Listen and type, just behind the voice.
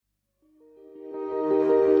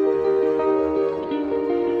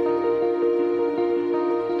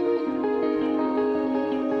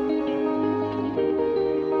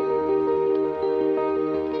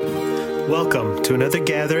to another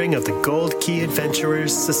gathering of the Gold Key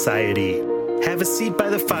Adventurers Society. Have a seat by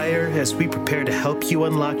the fire as we prepare to help you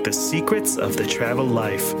unlock the secrets of the travel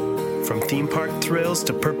life. From theme park thrills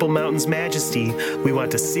to Purple Mountain's majesty, we want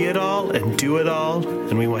to see it all and do it all,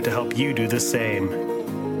 and we want to help you do the same.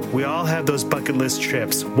 We all have those bucket list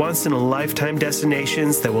trips, once-in-a-lifetime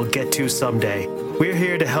destinations that we'll get to someday. We're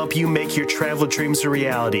here to help you make your travel dreams a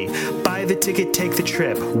reality. Buy the ticket, take the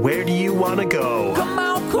trip. Where do you want to go? Come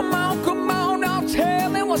on, now tell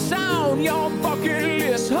me what's on your bucket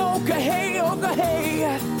list. Okay, hey,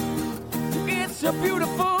 it's a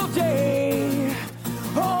beautiful day.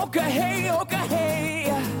 Okay, hey,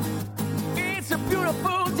 it's a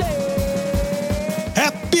beautiful day.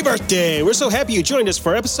 Happy birthday! We're so happy you joined us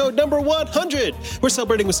for episode number 100. We're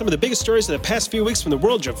celebrating with some of the biggest stories of the past few weeks from the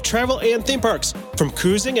world of travel and theme parks. From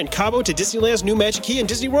cruising and Cabo to Disneyland's new Magic Key and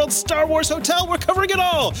Disney World's Star Wars Hotel, we're covering it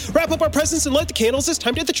all. Wrap up our presents and light the candles. It's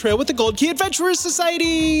time to hit the trail with the Gold Key Adventurers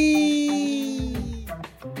Society.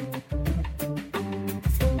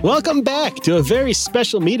 Welcome back to a very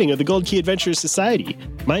special meeting of the Gold Key Adventurers Society.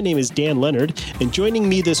 My name is Dan Leonard, and joining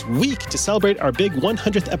me this week to celebrate our big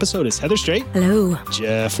 100th episode is Heather Strait. Hello.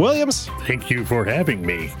 Jeff Williams. Thank you for having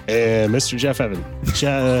me. And Mr. Jeff Evan.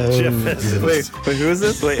 Jeff Evans. Wait, who is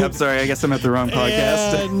this? Wait, I'm sorry. I guess I'm at the wrong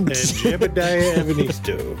podcast. And Jebediah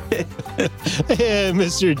Evanisto. and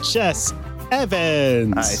Mr. Jess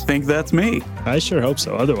Evans. I think that's me. I sure hope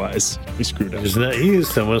so. Otherwise, we screwed up. It's not you.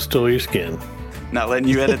 Someone stole your skin. Not letting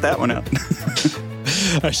you edit that one out.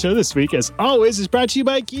 Our show this week, as always, is brought to you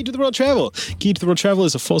by Key to the World Travel. Key to the World Travel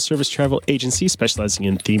is a full-service travel agency specializing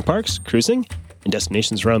in theme parks, cruising, and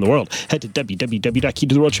destinations around the world. Head to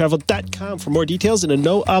www.keytotheworldtravel.com for more details and a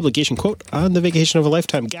no-obligation quote on the vacation of a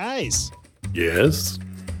lifetime. Guys, Yes.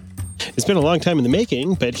 it's been a long time in the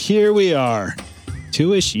making, but here we are.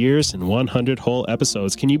 2-ish years and 100 whole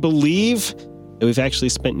episodes. Can you believe that we've actually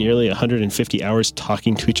spent nearly 150 hours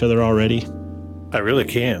talking to each other already? I really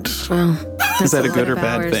can't. Well, Is that a good or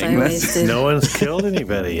bad thing? No one's killed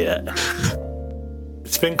anybody yet.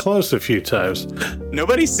 It's been close a few times.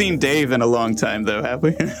 Nobody's seen Dave in a long time, though, have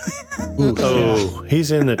we? Oh,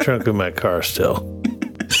 he's in the trunk of my car still.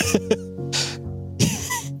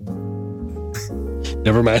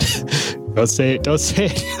 Never mind. Don't say it.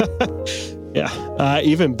 Yeah.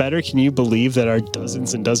 Even better, can you believe that our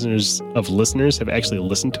dozens and dozens of listeners have actually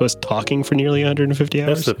listened to us talking for nearly 150 hours?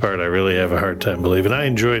 That's the part I really have a hard time believing. I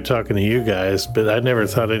enjoy talking to you guys, but I never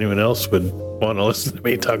thought anyone else would want to listen to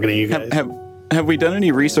me talking to you guys. Have we done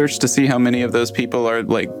any research to see how many of those people are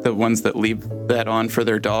like the ones that leave that on for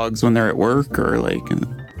their dogs when they're at work, or like?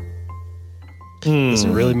 Does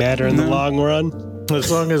it really matter in the long run?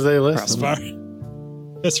 As long as they listen.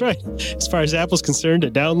 That's right. As far as Apple's concerned,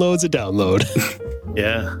 a download's a download.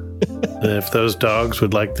 Yeah. And if those dogs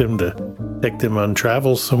would like them to take them on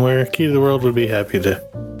travels somewhere, Key to the World would be happy to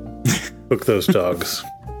book those dogs.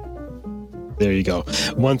 There you go.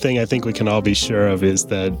 One thing I think we can all be sure of is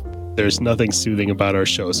that there's nothing soothing about our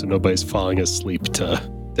show, so nobody's falling asleep to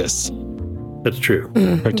this That's true.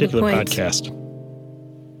 particular Good point. podcast.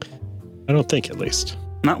 I don't think, at least.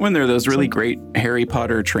 Not when there are those really great Harry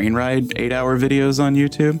Potter train ride 8-hour videos on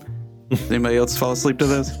YouTube. Does anybody else fall asleep to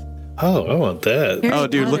those? Oh, I want that. Oh,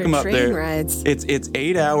 dude, look them up there. Rides. It's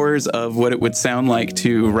 8 hours of what it would sound like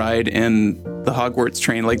to ride in the Hogwarts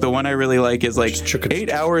train. Like the one I really like is like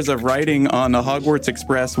 8 hours of riding on the Hogwarts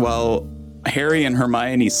Express while Harry and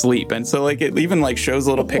Hermione sleep. And so like it even like shows a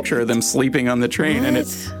little picture of them sleeping on the train, and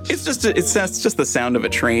it's just the sound of a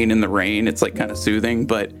train in the rain. It's like kind of soothing,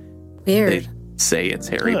 but Weird. they say it's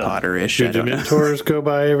Harry Potter-ish. Do I don't know. Dementors go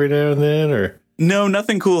by every now and then, or No,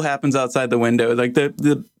 nothing cool happens outside the window. Like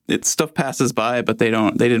stuff passes by, but they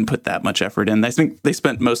didn't put that much effort in. I think they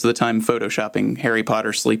spent most of the time photoshopping Harry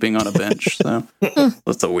Potter sleeping on a bench. So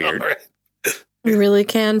that's a weird. You really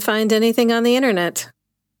can find anything on the internet.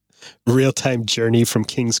 Real-time journey from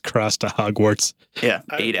King's Cross to Hogwarts. Yeah,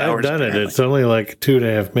 8 hours. I've done it. apparently. It's only like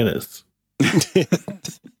 2.5 minutes.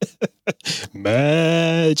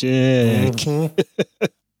 Magic.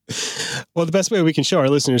 Well, the best way we can show our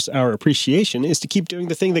listeners our appreciation is to keep doing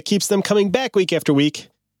the thing that keeps them coming back week after week.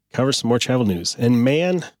 Cover some more travel news. And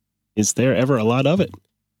man, is there ever a lot of it.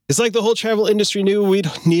 It's like the whole travel industry knew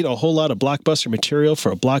we'd need a whole lot of blockbuster material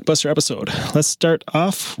for a blockbuster episode. Let's start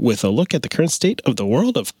off with a look at the current state of the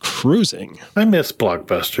world of cruising. I miss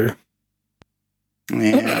Blockbuster.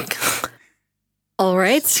 Yeah. All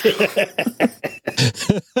right.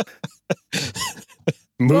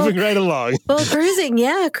 Moving right along. Well, cruising.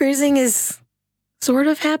 Yeah, cruising is sort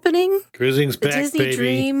of happening. Cruising's The back, Disney baby.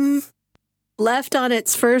 Dream left on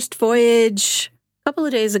its first voyage a couple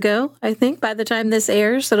of days ago, I think. By the time this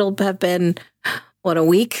airs, it'll have been a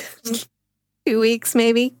week, 2 weeks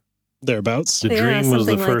maybe. Thereabouts. The Yeah, Dream was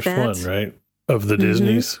the something like first that. one, right? Of the Mhm.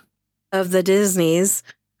 Disneys. Of the Disneys.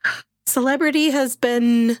 Celebrity has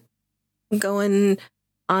been going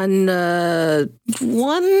on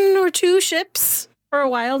 1 or 2 ships for a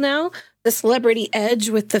while now. The Celebrity Edge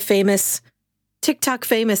with the TikTok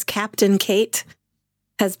famous Captain Kate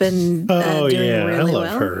has been Oh, doing yeah. really I love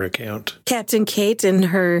well. her account. Captain Kate and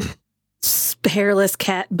her hairless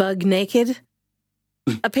cat Bug Naked.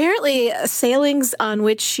 Apparently, sailings on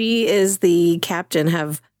which she is the captain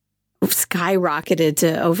have skyrocketed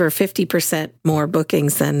to over 50% more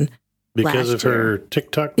bookings than Because last of her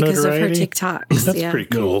TikTok because of her notoriety. TikToks. That's yeah. pretty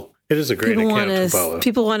cool. It is a great account to follow.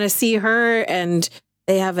 People want to see her, and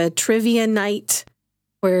they have a trivia night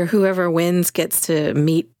where whoever wins gets to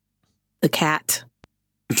meet the cat.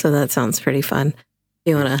 So that sounds pretty fun.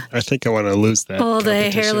 You want to I think I want to lose that. hold a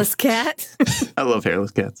competition. hairless cat? I love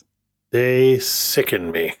hairless cats. They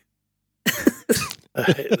sicken me.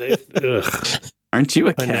 Ugh. Aren't you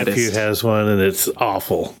a My nephew catist? has one, and it's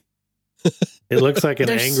awful. It looks like an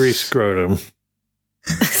There's- angry scrotum.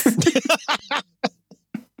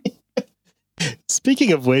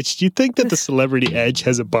 Speaking of which, do you think that the Celebrity Edge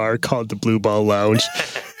has a bar called the Blue Ball Lounge?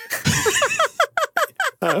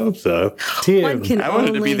 I hope so. One Tim. can I wanted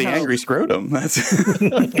to be only the hope. angry scrotum. That's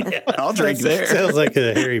I'll drink there. Sounds like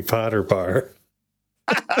a Harry Potter bar.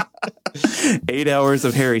 8 hours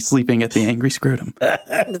of Harry sleeping at the angry scrotum.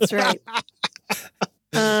 That's right.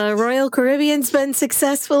 Royal Caribbean's been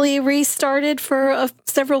successfully restarted for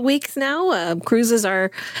several weeks now. Cruises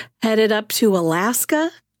are headed up to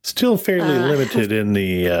Alaska. Still fairly Uh, limited in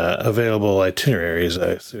the available itineraries, I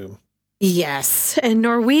assume. Yes, and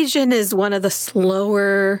Norwegian is one of the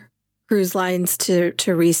slower cruise lines to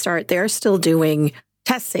restart. They're still doing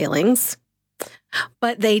test sailings,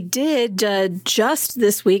 but they did just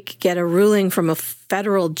this week get a ruling from a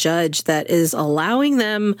federal judge that is allowing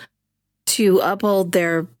them to uphold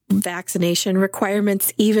their vaccination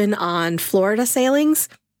requirements even on Florida sailings.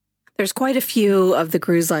 There's quite a few of the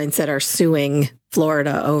cruise lines that are suing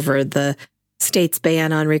Florida over the state's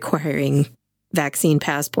ban on requiring vaccine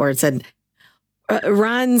passports, and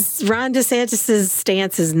Ron DeSantis'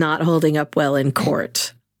 stance is not holding up well in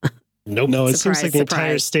court. Nope. No, it Surprise, seems like the entire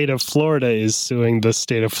surprise. state of Florida is suing the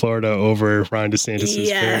state of Florida over Ron DeSantis'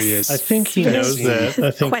 Yes. various. I think he knows that.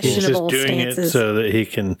 I think he's just Questionable doing it stances. so that he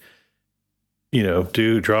can,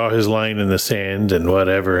 draw his line in the sand and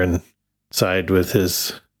whatever and side with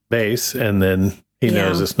his base. And then he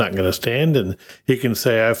knows Yeah. it's not going to stand. And he can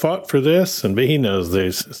say, I fought for this. But he knows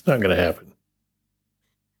it's not going to happen.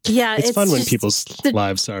 Yeah, it's fun when just people's the-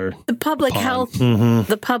 lives are. the public upon. health. Mm-hmm.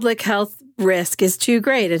 The public health risk is too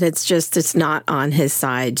great, and it's not on his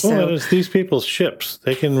side. So Well, it's these people's ships.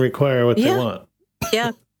 They can require what they Yeah. want.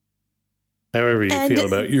 yeah, However you and feel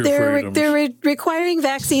about your they're freedoms. requiring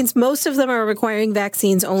vaccines. Most of them are requiring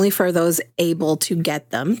vaccines only for those able to get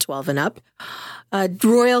them, 12 and up.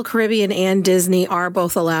 Royal Caribbean and Disney are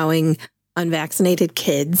both allowing unvaccinated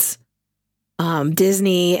kids.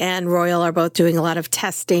 Disney and Royal are both doing a lot of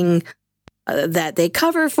testing that they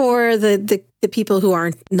cover for the people who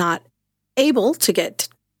are not able to get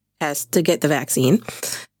the vaccine.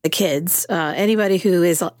 The kids, anybody who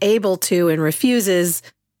is able to and refuses,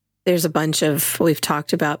 there's a bunch of, we've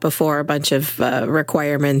talked about before, a bunch of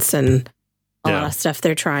requirements and a lot of stuff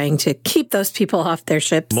they're trying to keep those people off their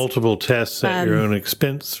ships. Multiple tests at your own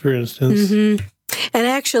expense, for instance. Mhm. And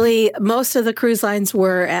actually, most of the cruise lines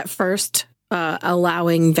were at first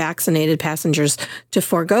allowing vaccinated passengers to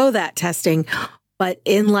forego that testing. But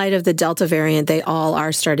in light of the Delta variant, they all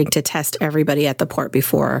are starting to test everybody at the port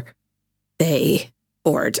before they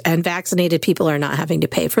board. And vaccinated people are not having to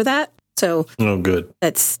pay for that. So Oh, good.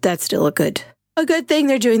 that's still a good thing.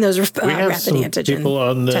 They're doing those We have rapid some antigen people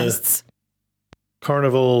on the tests.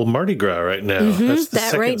 Carnival Mardi Gras right now. Mhm, That's the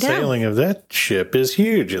that second right now. sailing of that ship is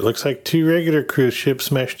huge. It looks like 2 regular cruise ships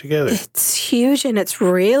smashed together. It's huge and it's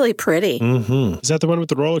really pretty. Mm-hmm. Is that the one with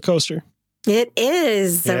the roller coaster? It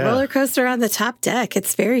is a Yeah. roller coaster on the top deck.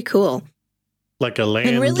 It's very cool. Like a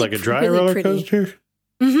land, really like a dry really roller pretty. coaster?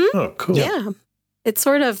 Hmm. Oh, cool. Yeah. It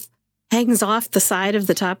sort of hangs off the side of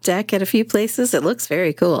the top deck at a few places. It looks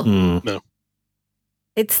very cool. Mm.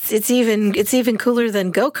 It's even cooler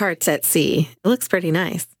than go-karts at sea. It looks pretty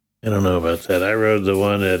nice. I don't know about that. I rode the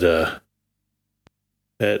one at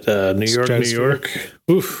New York, New Stratosphere. York.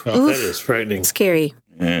 Oof, Oh. that is frightening. Scary.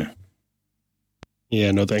 Yeah.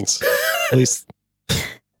 Yeah, no thanks. At least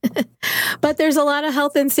But there's a lot of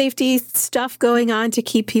health and safety stuff going on to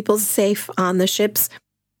keep people safe on the ships.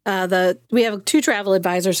 We have 2 travel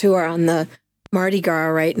advisors who are on the Mardi Gras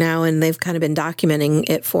right now, and they've kind of been documenting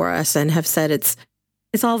it for us and have said it's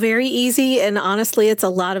It's all very easy, and honestly, it's a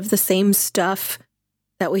lot of the same stuff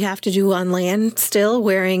that we have to do on land still,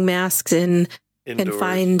 wearing masks in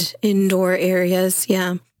confined indoor areas.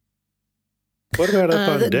 Yeah. What about up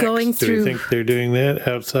on decks? Going Do you through- think they're doing that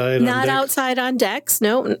outside? Not on decks? outside on decks,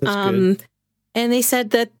 no. Good. And they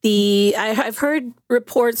said that I've heard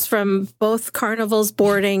reports from both Carnival's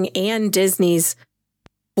boarding and Disney's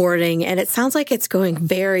boarding, and it sounds like it's going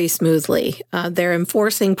very smoothly. They're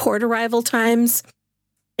enforcing port arrival times.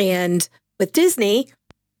 And with Disney,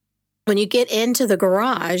 when you get into the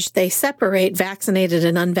garage, they separate vaccinated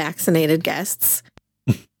and unvaccinated guests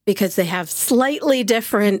because they have slightly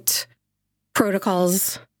different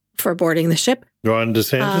protocols for boarding the ship. Ron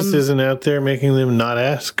DeSantis isn't out there making them not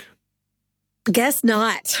ask. Guess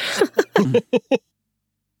not.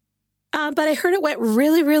 But I heard it went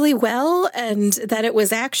really, really well, and that it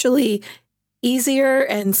was actually easier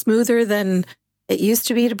and smoother than it used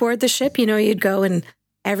to be to board the ship. You know, you'd go and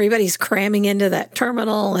everybody's cramming into that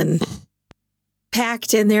terminal and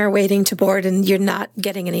packed in there waiting to board, and you're not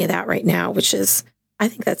getting any of that right now, which is, I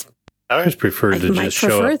think that's... I always preferred to might just show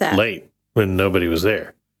prefer up that. late when nobody was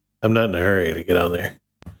there. I'm not in a hurry to get on there.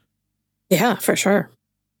 Yeah, for sure.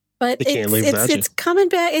 But They can't leave without you. it's coming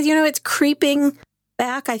back. You know, it's creeping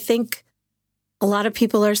back. I think a lot of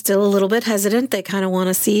people are still a little bit hesitant. They kind of want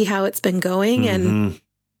to see how it's been going. And Mhm.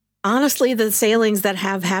 honestly, the sailings that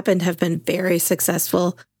have happened have been very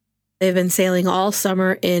successful. They've been sailing all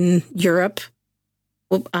summer in Europe.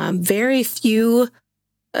 Very few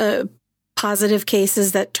positive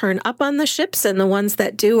cases that turn up on the ships, and the ones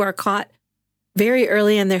that do are caught very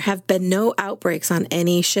early, and there have been no outbreaks on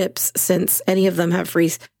any ships since any of them have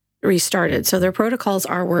restarted. So their protocols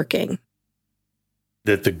are working.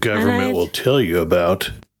 That the government will tell you about.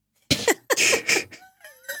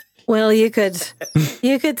 Well, you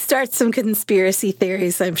could start some conspiracy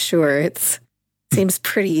theories, I'm sure. It seems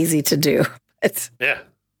pretty easy to do. Yeah.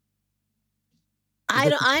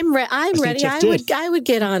 I'm ready. Jeff did. I would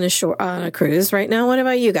get on a cruise right now. What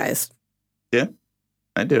about you guys?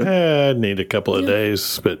 I do. I'd need a couple of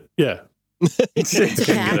days, but yeah. I can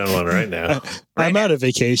pack. get on one right now. I'm out of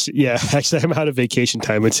vacation. Yeah, actually, I'm out of vacation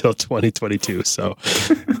time until 2022. So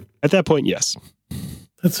at that point, yes.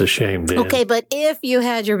 That's a shame, Dan. Okay, but if you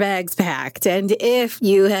had your bags packed and if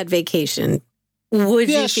you had vacation, would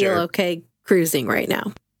Yeah, you feel sure. okay cruising right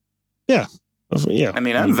now? Yeah. I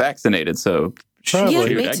mean, I'm vaccinated, so Probably. Yeah,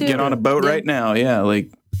 shoot, me I too. can get on a boat Yeah. right now. Yeah, like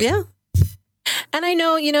Yeah. And I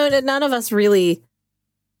know, that none of us really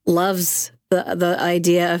loves the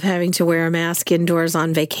idea of having to wear a mask indoors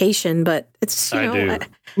on vacation, but it's, I do.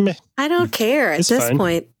 Meh. I don't care at It's this fine.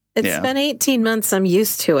 point. It's Yeah. been 18 months. I'm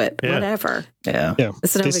used to it. Yeah. Whatever. yeah. Yeah.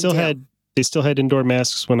 It's no They big still deal. had indoor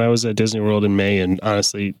masks when I was at Disney World in May, and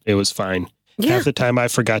honestly, it was fine. Yeah. Half the time, I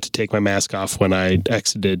forgot to take my mask off when I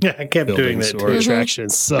exited Yeah, I kept doing buildings that or too.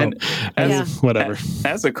 attractions. So, And- Yeah. whatever.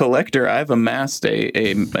 As a collector, I've amassed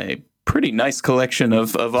a pretty nice collection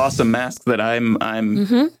of awesome masks that I'm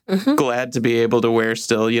glad to be able to wear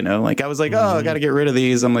still. Like I was like, I got to get rid of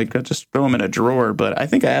these. I'm like, I'll just throw them in a drawer. But I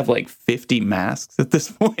think I have like 50 masks at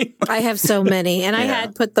this point. I have so many, and I Yeah.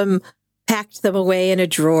 had packed them away in a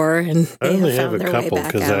drawer, and I they only have have found a their way couple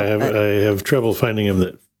back because out. I but- have trouble finding them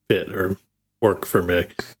that fit or work for my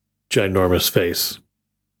ginormous face.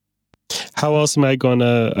 How else am I going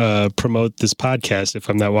to promote this podcast if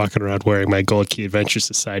I'm not walking around wearing my Gold Key Adventure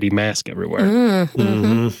Society mask everywhere?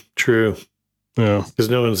 Mm-hmm. True. No, Because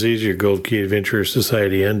no one sees your Gold Key Adventure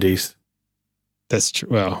Society undies. that's true.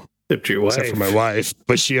 Well, Except your wife. except for my wife,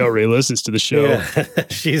 but she already listens to the show. Yeah.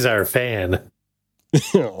 She's our fan.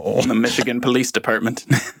 Oh. The Michigan Police Department.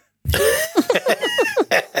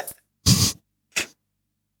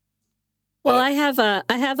 Well, I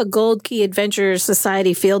have a Gold Key Adventure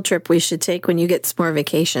Society field trip we should take when you get some more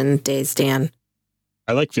vacation days, Dan.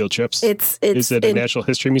 I like field trips. It's Is it a in- Natural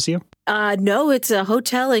History Museum? no, it's a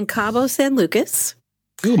hotel in Cabo San Lucas.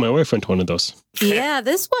 Ooh, my wife went to one of those. Yeah,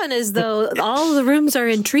 this one is though all the rooms are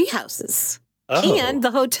in tree houses, Oh, and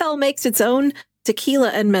the hotel makes its own tequila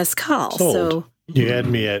and mezcal. Sold. So you had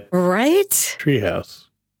me at right, Treehouse.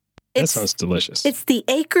 That it's sounds delicious. it's the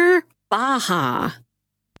Acre Baja,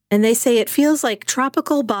 and they say it feels like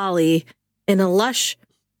tropical Bali in a lush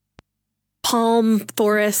palm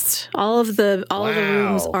forest. All of the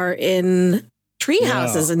rooms Wow. are in tree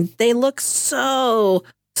houses, and they look so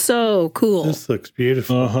cool. This looks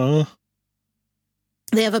beautiful. Uh-huh.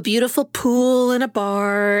 They have a beautiful pool and a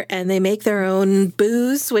bar, and they make their own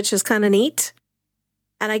booze, which is kind of neat.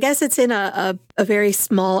 And I guess it's in a very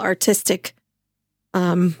small artistic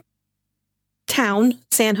town,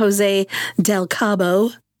 San Jose del Cabo.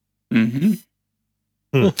 Mm-hmm.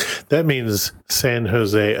 That means San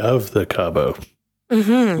Jose of the Cabo.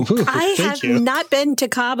 Mm-hmm. Ooh, I thank have you. not been to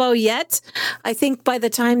Cabo yet. I think by the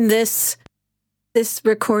time this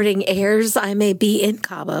recording airs, I may be in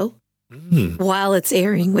Cabo while it's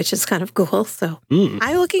airing, which is kind of cool. So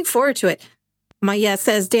I'm looking forward to it.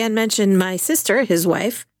 As Dan mentioned, my sister, his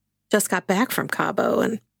wife, just got back from Cabo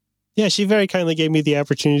and Yeah, she very kindly gave me the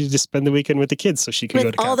opportunity to spend the weekend with the kids so she could go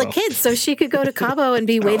with to all Cabo. the kids, so she could go to Cabo and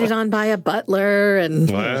be waited on by a butler and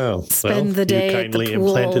Wow. spend the day You at the kindly pool.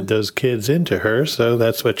 implanted those kids into her, so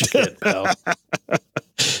that's what you get, pal.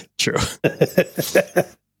 True.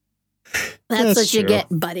 That's what you true. get,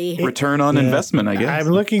 buddy. Return on investment, I guess.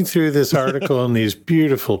 I'm looking through this article and these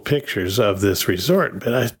beautiful pictures of this resort,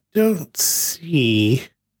 but I don't see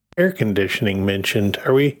air conditioning mentioned.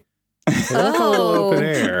 Are we Oh. open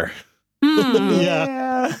air?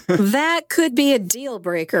 Yeah. That could be a deal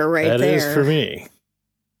breaker right That there. is for me.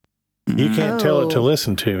 You can't tell it to Oh.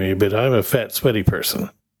 listen to me, but I'm a fat, sweaty person.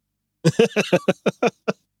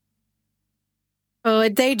 Oh,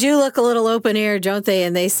 they do look a little open air, don't they?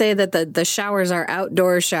 And they say that the showers are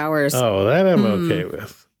outdoor showers. Oh, that I'm okay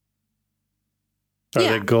with. Are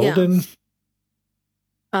Yeah, they golden?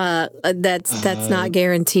 That's not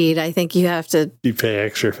guaranteed. I think you have to You pay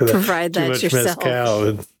extra for that. provide Too that much yourself. mezcal.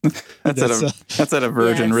 And, That's at a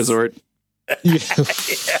Virgin Yes. resort.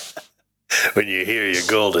 when you hear you're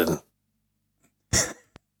golden.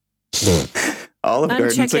 Olive I'm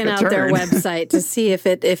Garden took checking a out their turn. website to see if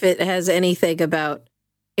it has anything about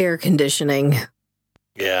air conditioning.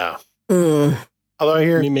 Yeah. Mm. Although I I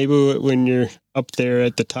hear mean, maybe when you're up there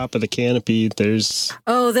at the top of the canopy, there's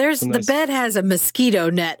Oh, there's Nice. the bed has a mosquito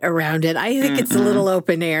net around it. I think it's a little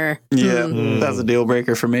open air. Yeah, Mm. that's a deal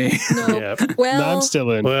breaker for me. No. yeah. Well, no, I'm still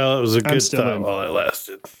in. Well, it was a I'm good still thought in. while it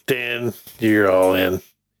lasted. Dan, you're all in.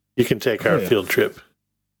 You can take our Oh, yeah. field trip.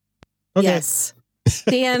 Okay, yes.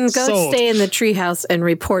 Dan, go Sold. stay in the treehouse and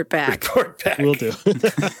report back. Report back. we'll do.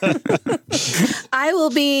 I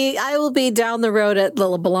will be down the road at the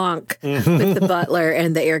LeBlanc with the butler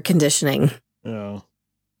and the air conditioning. Oh.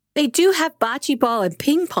 They do have bocce ball and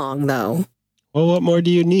ping pong though, Well, what more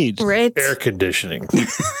do you need? right? Air conditioning.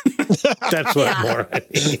 That's what Yeah. more I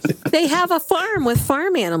need. They have a farm with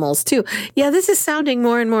farm animals too. Yeah, this is sounding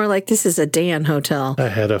more and more like this is a Dan hotel, I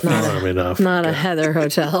had a farm enough. not a Heather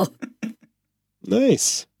hotel.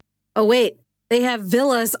 Nice. Oh wait, they have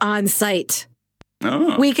villas on site.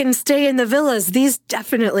 Oh. We can stay in the villas. These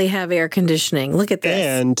definitely have air conditioning. Look at this.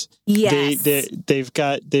 And Yes. they've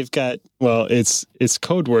got well, it's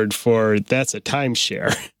code word for that's a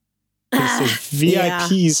timeshare. It says Yeah.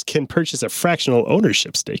 VIPs can purchase a fractional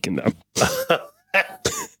ownership stake in them.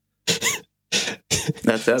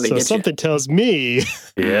 That's how they So get something tells me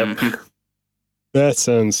Yep. Mhm. that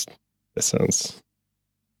sounds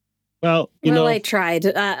well, you well, know, I tried.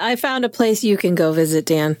 I found a place you can go visit,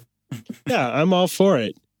 Dan. yeah, I'm all for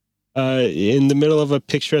it. In the middle of a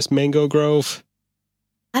picturesque mango grove.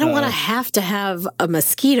 I don't want Uh, to have a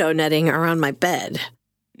mosquito netting around my bed.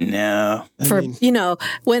 No. I For mean,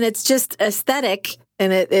 when it's just aesthetic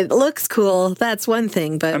and it looks cool, that's one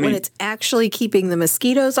thing. But I when mean- it's actually keeping the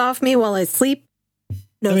mosquitoes off me while I sleep,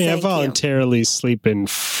 no, I mean, I thank you. voluntarily sleep in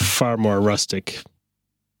far more rustic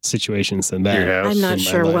situations than that. Your house. I'm not in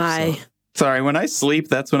my sure life, why. so. Sorry, when I sleep,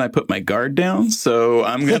 that's when I put my guard down. So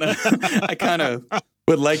I'm gonna, I kind of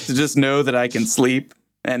would like to just know that I can sleep.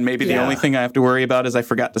 And maybe the Yeah. only thing I have to worry about is I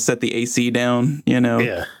forgot to set the AC down, you know?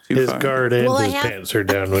 Yeah. Too His far. guard and Well, I his have- pants are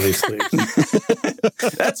down when he sleeps.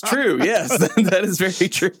 That's true. Yes, that is very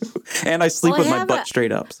true. And I sleep Well, I with my have butt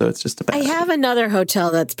straight up. So it's just a bad. I have another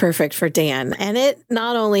hotel that's perfect for Dan, and it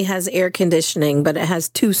not only has air conditioning, but it has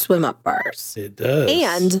 2 swim-up bars It does.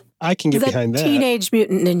 and I can get the behind that. Teenage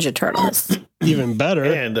Mutant Ninja Turtles. Even better.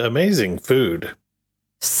 And amazing food.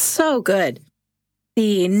 So good.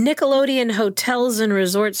 The Nickelodeon Hotels and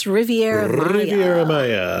Resorts Riviera Maya Riviera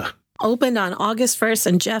Maya. opened on August 1st,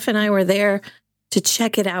 and Jeff and I were there to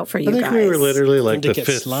check it out for you I think guys. we were literally like to the get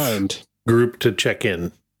 5th slimed. group to check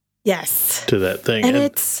in Yes. to that thing. And And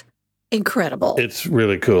it's incredible. it's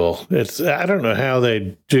really cool. I don't know how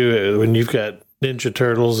they do it when you've got Ninja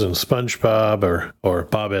Turtles and SpongeBob or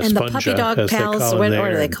Bob and the Esponja, puppy dog as they pals, call what him are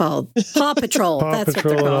there, they and called? Paw Patrol. Paw That's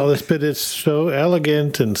Patrol what and they're all called. this, but it's so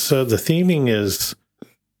elegant, and so the theming is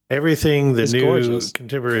everything the It's new gorgeous.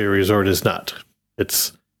 contemporary resort is not.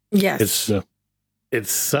 It's Yes. Yeah.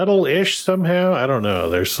 it's subtle-ish somehow. I don't know.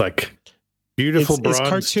 There's like beautiful It's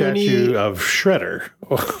bronze cartoony. statue of Shredder.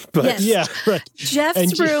 But Yes. Yeah, right. Jeff's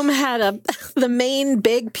and- room had a the main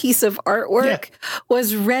big piece of artwork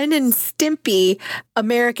was Ren and Stimpy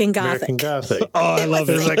American Gothic. American Gothic. Oh, I love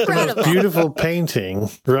it. It's like the most beautiful painting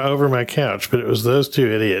over my couch, but it was those two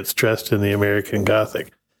idiots dressed in the American Gothic.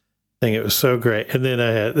 I think it was so great. And then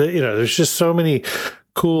I had, there's just so many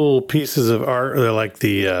cool pieces of art. They're like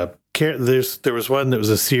there was one that was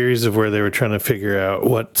a series of where they were trying to figure out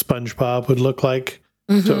what SpongeBob would look like.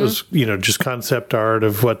 Mm-hmm. So it was, just concept art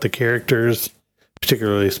of what the characters,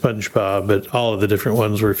 particularly SpongeBob, but all of the different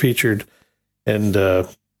ones were featured. And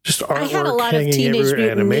just artwork, I had a lot of hanging Teenage everywhere,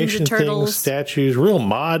 Mutant animation Ninja Turtles. things, statues, real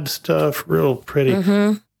mod stuff, real pretty.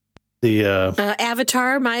 Mm-hmm. The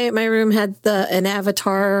Avatar, my room had an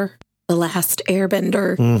Avatar, The Last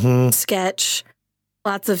Airbender sketch.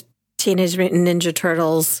 Lots of Teenage Mutant Ninja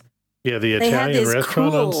Turtles. Yeah, the Italian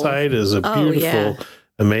restaurant on site is a beautiful,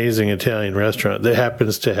 amazing Italian restaurant that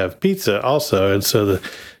happens to have pizza also. And so the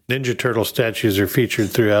Ninja Turtle statues are featured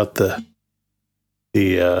throughout the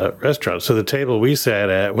restaurant. So the table we sat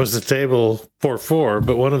at was the table for four,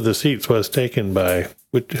 but one of the seats was taken by,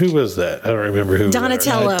 who was that? I don't remember who.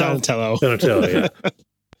 Donatello. Donatello, yeah.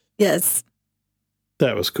 Yes.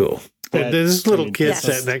 That was cool. This little kid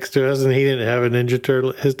sat next to us, and he didn't have a Ninja Turtle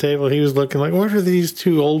at his table. He was looking like, what are these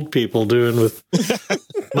two old people doing with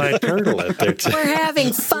my turtle at their table? We're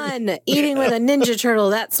having fun eating with a Ninja Turtle.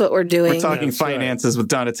 That's what we're doing. We're talking finances with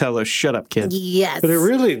Donatello. Shut up, kid. Yes. But it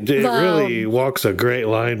really walks a great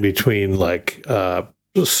line between like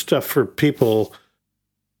stuff for people,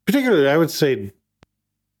 particularly I would say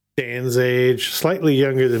Dan's age, slightly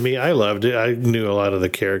younger than me. I loved it. I knew a lot of the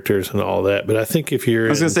characters and all that. But I think if you're... I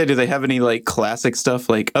was going to say, do they have any like classic stuff?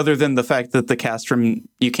 Like other than the fact that the castrum,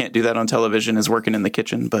 you can't do that on television, is working in the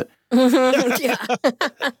kitchen, but... Yeah.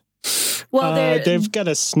 Well, they've got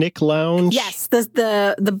a Snick Lounge. Yes,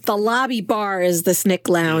 the lobby bar is the Snick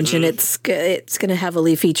Lounge, and it's going to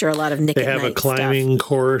heavily feature a lot of Nick. They have a climbing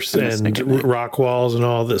course and rock walls and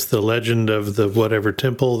all this. The legend of the whatever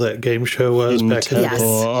temple that game show was back in the day.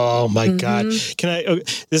 Oh my God! Can I?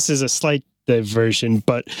 This is a slight diversion,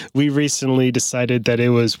 but we recently decided that it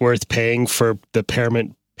was worth paying for the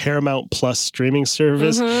Paramount Plus streaming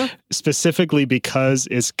service, specifically because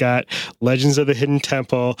it's got Legends of the Hidden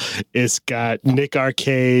Temple, it's got Nick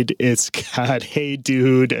Arcade, it's got Hey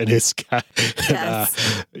Dude, and it's got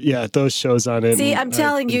those shows on it. See, I'm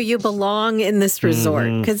telling you belong in this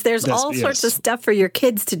resort because there's all sorts of stuff for your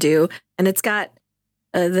kids to do, and it's got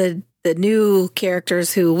the new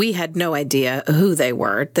characters who we had no idea who they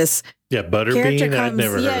were. Butterbean. I'd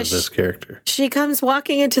never heard of this character. She comes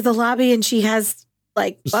walking into the lobby and she has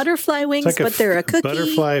like butterfly wings, but they're a cookie.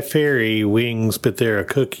 Butterfly fairy wings, but they're a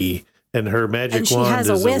cookie. And her magic wand is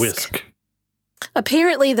a whisk.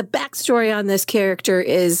 Apparently, the backstory on this character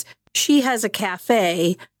is she has a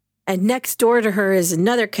cafe, and next door to her is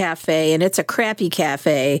another cafe, and it's a crappy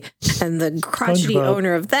cafe. And the crotchety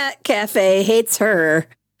owner of that cafe hates her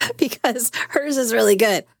because hers is really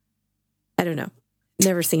good. I don't know.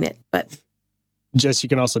 Never seen it, but... Jess, you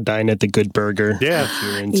can also dine at the Good Burger. Yeah.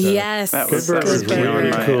 Yes. Good Burger's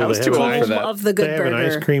really cool. I was too old for that. Love the Good Burger. They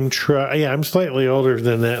have an ice cream truck. Yeah, I'm slightly older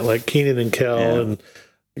than that, like Keenan and Kel and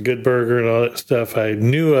the Good Burger and all that stuff I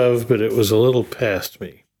knew of, but it was a little past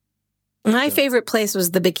me. My favorite place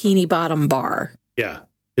was the Bikini Bottom Bar. Yeah.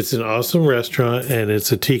 It's an awesome restaurant, and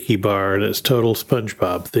it's a tiki bar, and it's total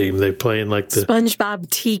SpongeBob theme. They play in like the... SpongeBob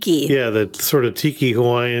Tiki. Yeah, the sort of tiki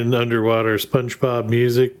Hawaiian underwater SpongeBob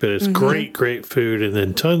music, but it's great food, and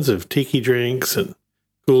then tons of tiki drinks and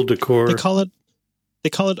cool decor. They call it a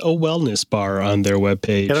wellness bar on their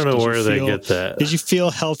webpage. I don't know where they get that. Did you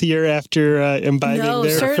feel healthier after imbibing there? No,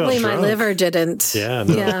 certainly my liver didn't. Yeah,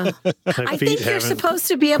 no. Yeah. I think you're supposed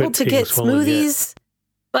to be able to get smoothies.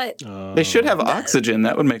 But they should have oxygen.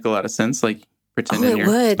 That would make a lot of sense. Like pretending you're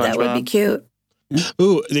SpongeBob. That would be cute.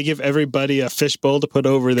 Ooh, they give everybody a fishbowl to put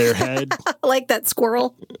over their head. Like that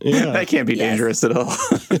squirrel. Yeah. That can't be dangerous at all.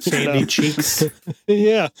 Sandy cheeks.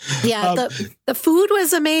 Yeah. Yeah. The food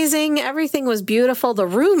was amazing. Everything was beautiful. The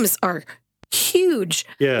rooms are huge.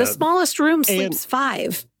 Yeah. The smallest room sleeps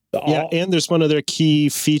 5. Yeah, and there's one other key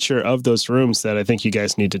feature of those rooms that I think you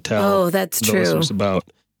guys need to tell. Oh, that's true. About.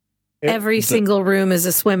 Every single room is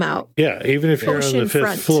a swim out. Yeah, even if you're on the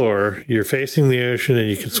 5th floor, you're facing the ocean and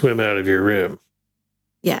you can swim out of your room.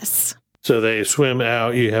 Yes. So they swim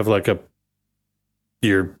out. You have like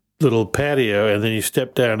your little patio, and then you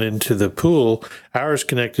step down into the pool. Ours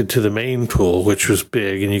connected to the main pool, which was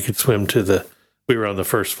big, and you could swim we were on the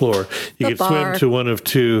 1st floor. You could swim to one of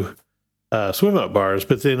 2 swim up bars,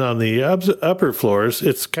 but then on the upper floors,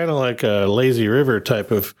 it's kind of like a lazy river type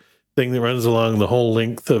of thing that runs along the whole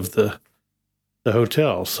length of the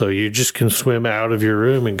hotel. So you just can swim out of your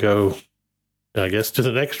room and go I guess to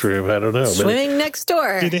the next room. I don't know. Swimming next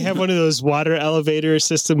door. Do they have one of those water elevator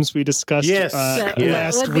systems we discussed Yes.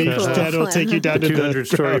 last would be week? cool. That'll take you down the to the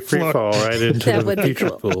 200-story free floor. fall right into That the would be future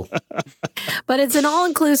cool. pool. But it's an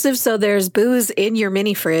all-inclusive, so there's booze in your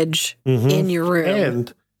mini fridge in your room.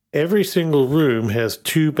 And every single room has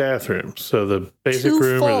 2 bathrooms. So the basic 2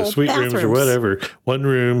 room or the full suite rooms or bathrooms. whatever, one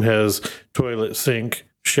room has toilet, sink,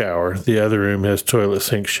 shower. The other room has toilet,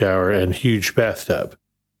 sink, shower, and huge bathtub.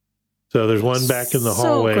 So there's one back in the So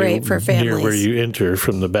hallway great for near where families. you enter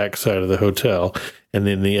from the back side of the hotel. And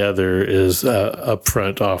then the other is up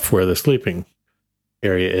front off where the sleeping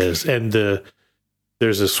area is. And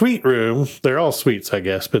there's a suite room. They're all suites, I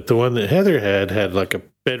guess. But the one that Heather had like a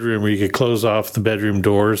bedroom where you could close off the bedroom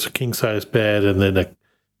doors, a king-size bed, and then a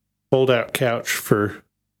fold-out couch for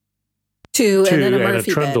 2 2 and then a and a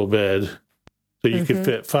Murphy trundle bed. bed. So you could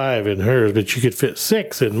fit 5 in hers, but you could fit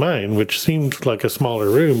 6 in mine, which seemed like a smaller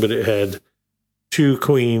room, but it had 2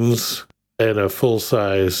 queens and a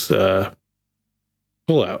full-size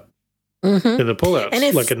pull-out. And the pull-out's And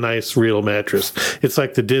if- like a nice real mattress. It's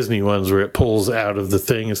like the Disney ones where it pulls out of the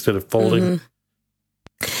thing instead of folding.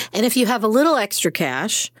 And if you have a little extra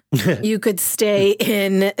cash, you could stay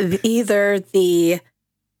in either the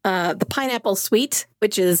pineapple suite,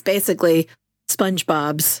 which is basically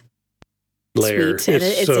SpongeBob's Layer. suite, and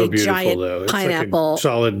It's it's so a beautiful, giant though. It's pineapple. like a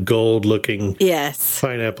solid gold-looking Yes.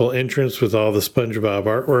 pineapple entrance with all the SpongeBob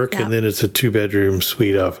artwork, Yeah. and then it's a 2-bedroom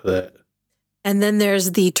suite off of that. And then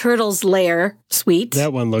there's the Turtles Lair suite.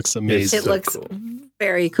 That one looks amazing. It so looks cool.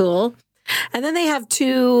 very cool. And then they have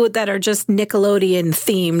 2 that are just Nickelodeon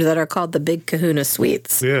themed that are called the Big Kahuna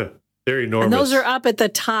Suites. Yeah, they're enormous. And those are up at the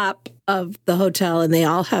top of the hotel, and they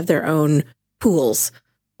all have their own pools,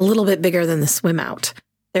 a little bit bigger than the swim out.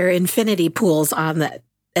 They're infinity pools on the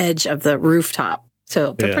edge of the rooftop.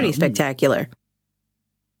 So they're Yeah. pretty spectacular.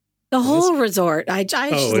 The whole resort, I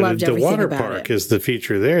just and loved the everything water about park it. is the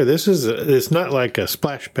feature there. It's not like a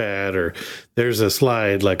splash pad or there's a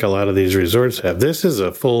slide like a lot of these resorts have. This is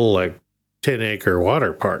a full 10-acre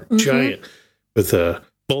water park, giant, with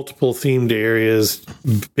multiple themed areas,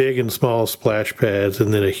 big and small splash pads,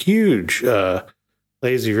 and then a huge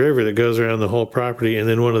lazy river that goes around the whole property, and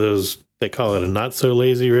then one of those, they call it a not so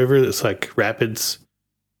lazy river that's like rapids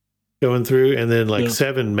going through, and then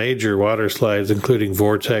 7 major water slides, including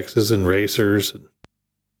vortexes and racers.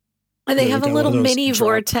 And they Yeah, have you a got little one of those mini drop-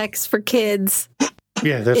 vortex for kids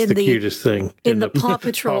Yeah, that's In the the- cutest thing. in the Paw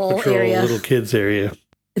Patrol area. little kids area.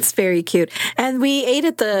 It's very cute. And we ate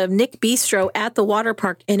at the Nick Bistro at the water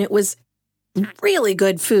park, and it was really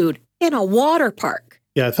good food in a water park.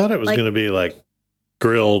 Yeah, I thought it was Like- going to be like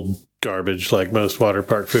grilled garbage like most water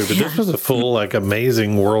park food, but this was a full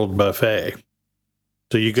amazing world buffet.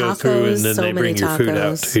 So you go through and Tacos, then so they bring many your food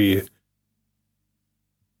out tacos. to you.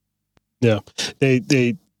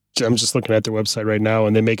 They I'm just looking at their website right now,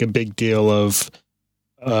 and they make a big deal of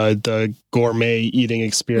the gourmet eating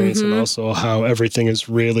experience and also how everything is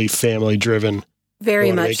really family driven. Very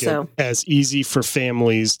They wanna much make it so. as easy for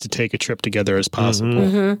families to take a trip together as possible.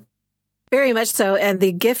 Mm-hmm. Very much so. And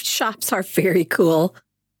the gift shops are very cool.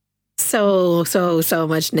 So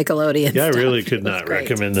much Nickelodeon. Yeah, I stuff. really could It's not great.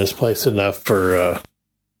 recommend this place enough for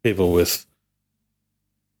people with,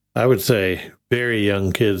 I would say, very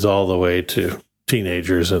young kids all the way to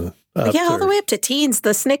teenagers and up Yeah, all the there. way up to teens.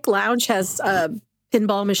 The Snick Lounge has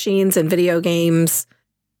pinball machines and video games.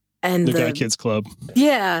 And The Guy Kids Club.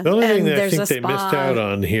 yeah, The only and thing that I there's think a they missed spa. out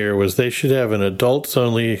on here was they should have an adults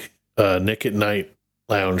only Nick at Night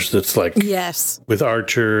lounge that's like Yes. with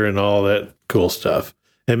Archer and all that cool stuff.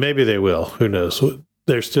 And maybe they will. Who knows?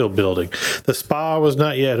 They're still building. The spa was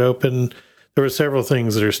not yet open. There were several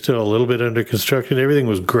things that are still a little bit under construction. Everything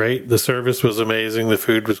was great. The service was amazing. The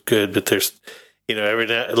food was good. But there's, every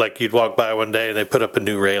now, you'd walk by one day and they put up a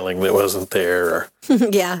new railing that wasn't there or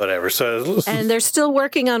Yeah. whatever. So And they're still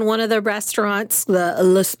working on one of the restaurants, the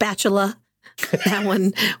La Spatula. That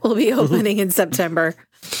one will be opening in September.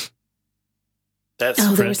 that's there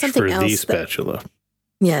was French something for the else that- spatula.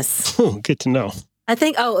 Yes. Oh, good to know. I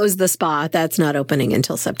think, it was the spa. That's not opening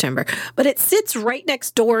until September. But it sits right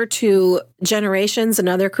next door to Generations,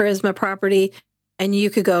 another Charisma property. And you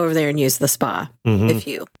could go over there and use the spa Mhm. if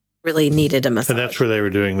you really needed a massage. And that's where they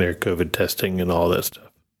were doing their COVID testing and all that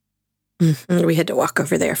stuff. Mhm. We had to walk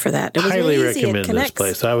over there for that. It was Highly really easy. It recommend this connects.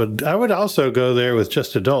 place. I would also go there with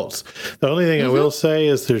just adults. The only thing I will say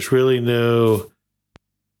is there's really no,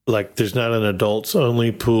 there's not an adults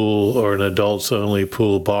only pool or an adults only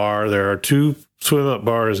pool bar. There are 2 swim up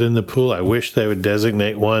bars in the pool. I wish they would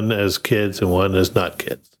designate one as kids and one as not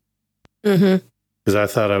kids, Mm-hmm. because I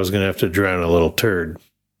thought I was going to have to drown a little turd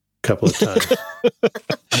a couple of times.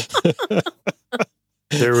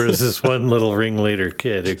 There was this one little ringleader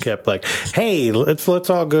kid who kept like, "Hey, let's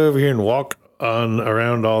all go over here and walk on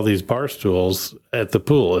around all these bar stools at the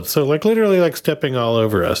pool." And so, like, literally, like stepping all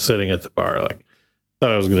over us, sitting at the bar. Like,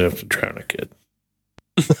 thought I was going to have to drown a kid.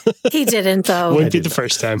 He didn't, though. Wouldn't be the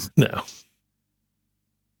first time. No.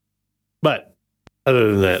 But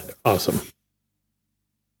other than that, awesome.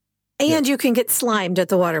 And you can get slimed at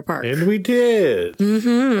the water park. And we did.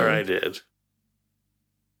 Mm-hmm. Or I did.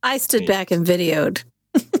 I stood back and videoed.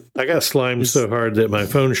 I got slimed so hard that my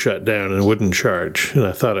phone shut down and wouldn't charge. And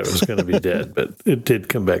I thought it was going to be dead, but it did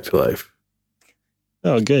come back to life.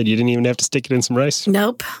 Oh, good. You didn't even have to stick it in some rice?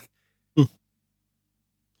 Nope. I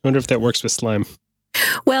wonder if that works with slime.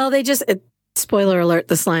 Well, they just, spoiler alert,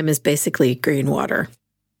 the slime is basically green water.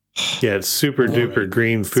 Yeah, it's super duper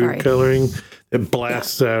green food coloring. It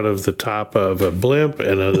blasts out of the top of a blimp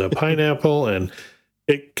and a pineapple, and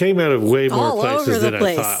it came out of way more places than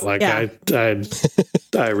I thought. Like, yeah.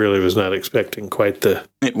 I really was not expecting quite the...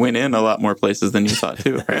 It went in a lot more places than you thought,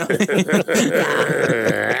 too, right?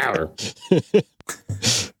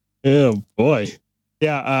 Oh, boy.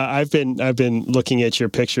 Yeah, I've been looking at your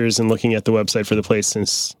pictures and looking at the website for the place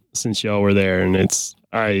since y'all were there, and it's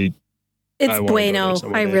bueno.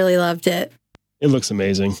 I really loved it. It looks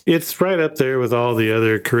amazing. It's right up there with all the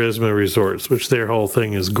other Charisma resorts, which their whole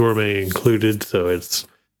thing is gourmet included. So it's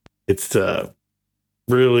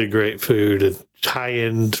really great food and high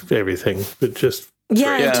end everything, but just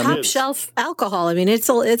top shelf alcohol. I mean, it's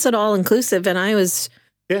an all inclusive, and I was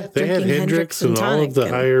they had Hendrix and all of the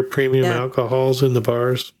higher premium alcohols in the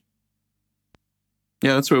bars.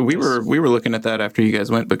 Yeah, that's what we were looking at that after you guys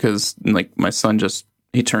went, because like my son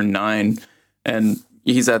he turned 9 and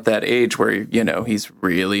he's at that age where, you know, he's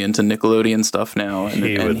really into Nickelodeon stuff now.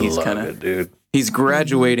 And he's kind of, dude. He's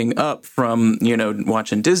graduating up from, you know,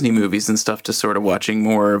 watching Disney movies and stuff to sort of watching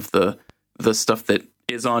more of the stuff that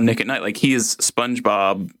is on Nick at Night. Like, he is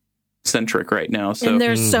SpongeBob centric right now. So, and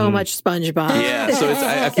there's so much SpongeBob. Yeah. So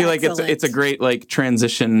I feel like it's a great like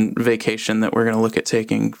transition vacation that we're going to look at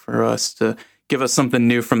taking for us to give us something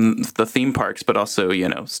new from the theme parks, but also, you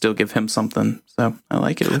know, still give him something. So I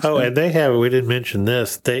like it. And we didn't mention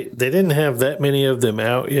this. They didn't have that many of them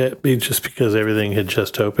out yet, just because everything had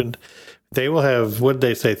just opened. They will have, what did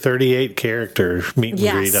they say, 38 character meet and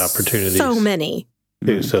greet opportunities. So many.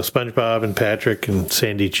 So SpongeBob and Patrick and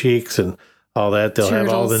Sandy Cheeks and all that. They'll have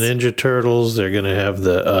all the Ninja Turtles. They're going to have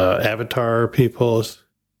the Avatar people. It'll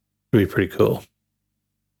be pretty cool.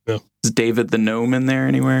 Is David the Gnome in there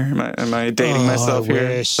anywhere? Am I dating myself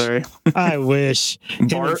here? Sorry. I wish. Him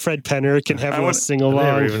and Fred Penner can have a sing-along.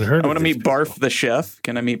 I want to meet Barf the chef.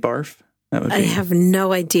 Can I meet Barf? I have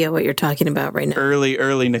no idea what you're talking about right now. Early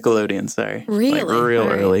Nickelodeon, sorry. Really? Like real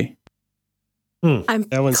early.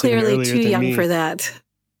 I'm clearly too young for that.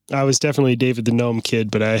 I was definitely David the Gnome kid,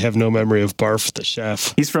 but I have no memory of Barf the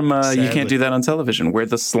chef. He's from You Can't Do That on Television, where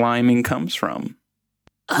the sliming comes from.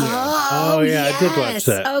 Oh, yes. I did watch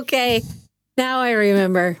that. Okay. Now I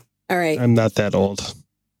remember. All right. I'm not that old.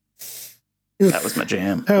 That was my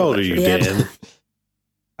jam. How old are you, Dan?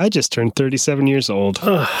 I just turned 37 years old.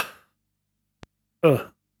 Do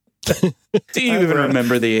you even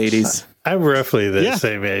remember the 80s? I'm roughly the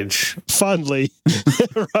same age. Fondly.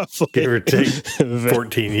 Roughly. Give or take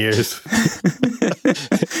 14 years.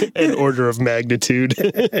 An order of magnitude.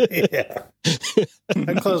 Yeah.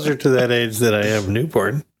 I'm closer to that age than I am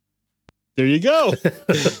newborn. There you go.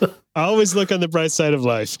 Always look on the bright side of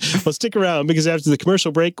life. Well, stick around, because after the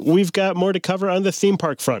commercial break, we've got more to cover on the theme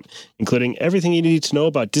park front, including everything you need to know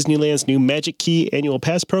about Disneyland's new Magic Key annual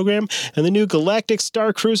pass program and the new Galactic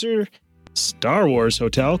Star Cruiser Star Wars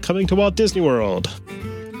Hotel coming to Walt Disney World.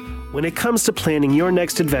 When it comes to planning your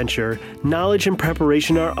next adventure, knowledge and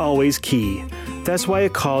preparation are always key. That's why a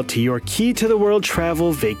call to your Key to the World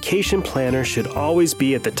travel vacation planner should always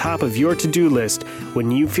be at the top of your to-do list when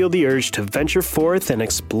you feel the urge to venture forth and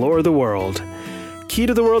explore the world. Key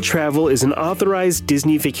to the World Travel is an authorized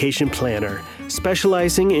Disney vacation planner,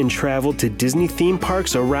 specializing in travel to Disney theme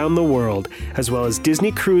parks around the world, as well as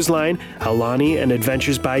Disney Cruise Line, Aulani, and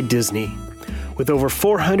Adventures by Disney. With over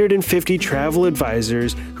 450 travel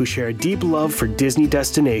advisors who share a deep love for Disney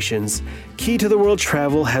destinations, Key to the World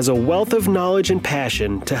Travel has a wealth of knowledge and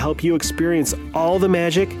passion to help you experience all the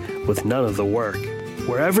magic with none of the work.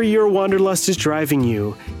 Wherever your wanderlust is driving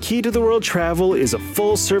you, Key to the World Travel is a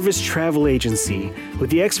full-service travel agency with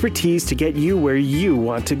the expertise to get you where you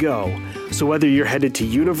want to go. So whether you're headed to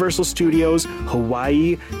Universal Studios,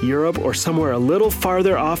 Hawaii, Europe, or somewhere a little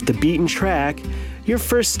farther off the beaten track, your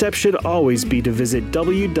first step should always be to visit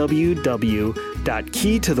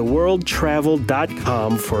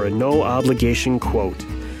www.keytotheworldtravel.com for a no-obligation quote.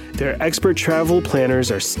 Their expert travel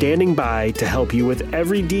planners are standing by to help you with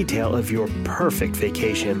every detail of your perfect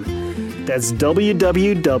vacation. That's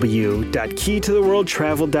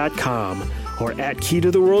www.keytotheworldtravel.com or at Key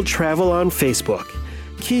to the World Travel on Facebook.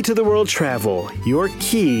 Key to the World Travel, your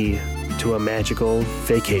key to a magical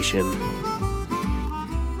vacation.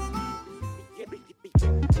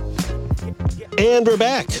 And we're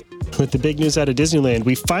back with the big news out of Disneyland.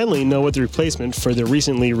 We finally know what the replacement for the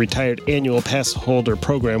recently retired annual pass holder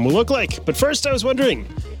program will look like. But first, I was wondering,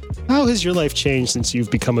 how has your life changed since you've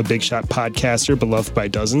become a big shot podcaster beloved by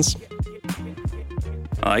dozens?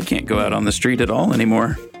 I can't go out on the street at all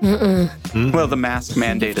anymore. Well, the mask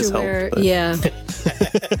mandate has helped. Yeah.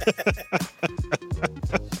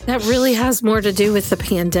 That really has more to do with the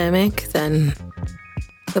pandemic than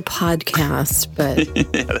the podcast, but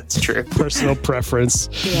Yeah, that's true. Personal preference.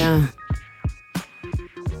 yeah.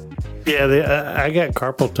 Yeah, I got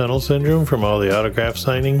carpal tunnel syndrome from all the autograph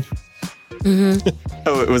signing.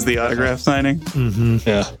 Oh, it was the autograph signing?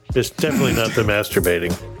 Yeah. It's definitely not the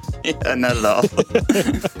masturbating. Yeah, not at all.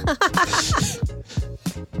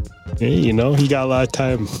 Hey, you know, he got a lot of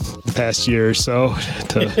time the past year or so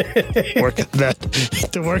to work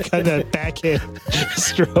on that backhand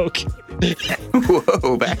stroke.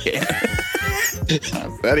 Whoa, backhand.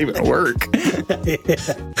 How's that even work?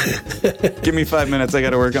 Give me 5 minutes. I got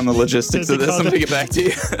to work on the logistics of this. I'm going to get back to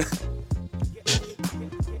you.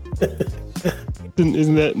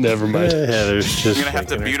 Isn't that? Never mind. Heather's just I'm going to have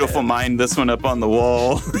to beautiful mind this one up on the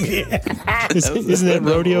wall. Isn't that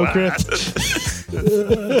rodeo grip?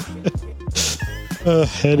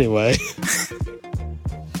 Anyway.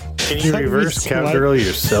 Can you reverse cowgirl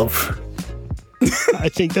yourself? I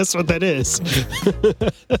think that's what that is.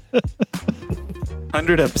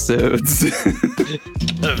 100 episodes.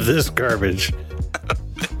 Of this garbage.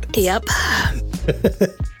 Yep.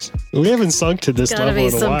 We haven't sunk to this Gotta level be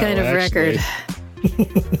in a some while, kind of actually. record.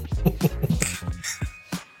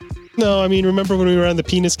 No, I mean, remember when we were on the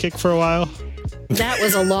penis kick for a while? That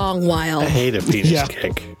was a long while. I hate a penis Yeah.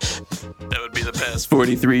 kick. That would be the past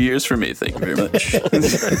 43 years for me. Thank you very much.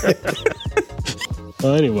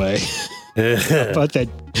 Well, anyway, how about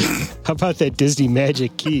that Disney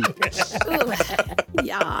Magic Key? Ooh,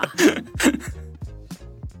 yeah.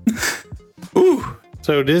 Ooh.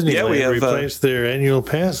 So Disneyland Yeah, we have, replaced their annual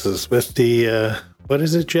passes with the, what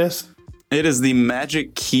is it, Jess? It is the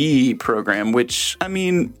Magic Key program, which, I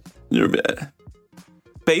mean,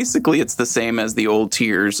 basically it's the same as the old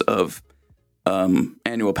tiers of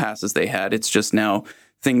annual passes they had. It's just now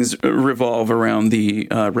things revolve around the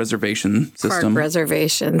reservation system. Park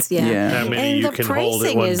reservations, yeah. Yeah. How many And you the can hold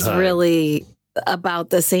at pricing one is time. really about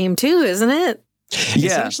the same too, isn't it?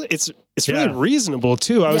 Yeah. It's really reasonable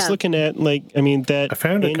too. I was Yeah. looking at that I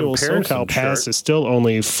found a annual comparison SoCal pass chart. is still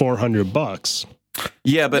only $400.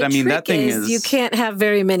 Yeah, but The I mean, that trick thing is... you can't have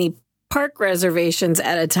very many park reservations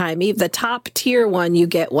at a time. Even the top tier one, you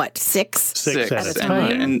get what, six? Six at a a time.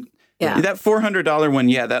 time. And Yeah. that $400 one,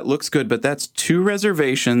 yeah, that looks good, but that's 2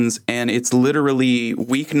 reservations, and it's literally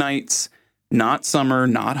weeknights, not summer,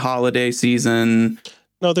 not holiday season.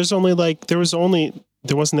 No, there wasn't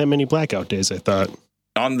that many blackout days, I thought.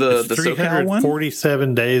 On the SoCal one?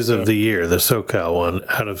 347 days of the year, the SoCal one,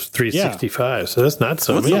 out of 365. So that's not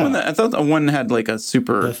so What's many. the one that I thought the one had like a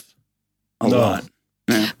super No. lot.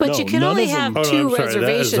 Yeah. But No, you can none only of them- have Oh, no, two I'm sorry, that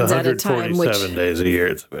is reservations at a time, 147 which, days a year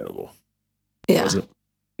it's available. yeah. Was it?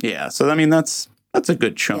 Yeah, so I mean that's a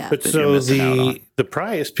good chunk. Yeah. But that you're so missing out on. the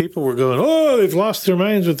price, people were going, oh, they've lost their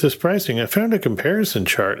minds with this pricing. I found a comparison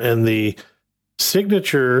chart, and the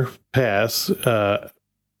signature pass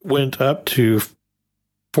went up to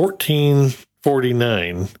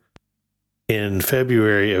 $14.49 in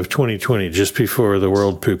February of 2020, just before the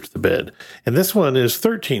world pooped the bed. And this one is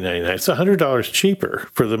 $13.99. It's $100 cheaper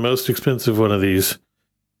for the most expensive one of these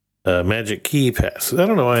Magic Key passes. I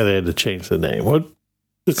don't know why they had to change the name.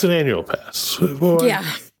 It's an annual pass. Well, Yeah.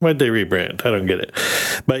 why'd they rebrand? I don't get it.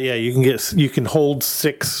 But yeah, you can hold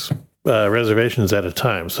 6 reservations at a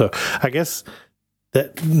time. So I guess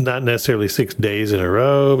that not necessarily 6 days in a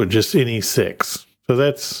row, but just any 6. So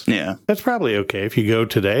that's probably okay. If you go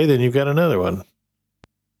today, then you've got another one.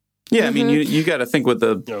 Yeah, I mean you got to think with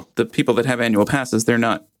the people that have annual passes, they're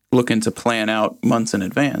not looking to plan out months in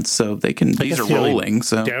advance, so they can. These are the only rolling.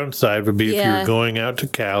 So downside would be if you Yeah. were going out to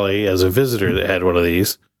Cali as a visitor that had one of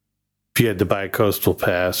these. If you had to buy a coastal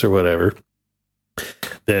pass or whatever,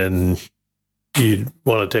 then you'd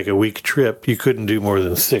want to take a week trip. You couldn't do more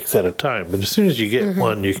than 6 at a time. But as soon as you get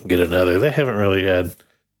one, you can get another. They haven't really had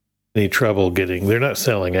any trouble getting. They're not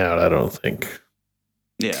selling out, I don't think.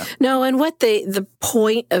 yeah, No, and what the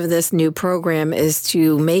point of this new program is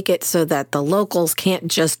to make it so that the locals can't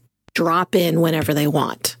just drop in whenever they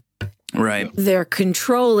want. Right. They're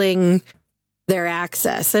controlling their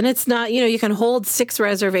access. And it's not, you can hold 6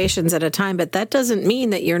 reservations at a time, but that doesn't mean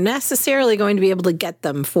that you're necessarily going to be able to get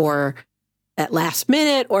them for at last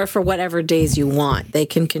minute or for whatever days you want. They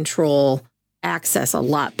can control access a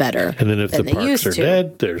lot better. And then if the parks are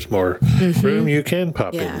dead, there's more room you can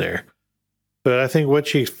pop in there. But I think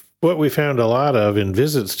what we found a lot of in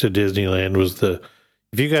visits to Disneyland was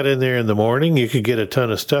if you got in there in the morning, you could get a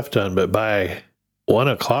ton of stuff done, but by 1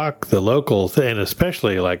 o'clock, the local thing,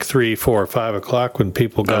 especially like 3, 4, 5 o'clock when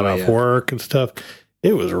people got off work and stuff,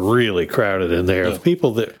 it was really crowded in there.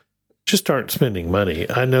 People that just aren't spending money.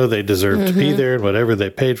 I know they deserve to be there and whatever they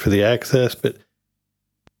paid for the access, but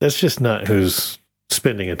that's just not who's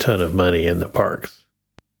spending a ton of money in the parks.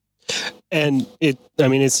 And it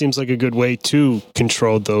seems like a good way to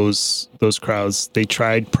control those crowds. They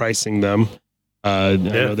tried pricing them. I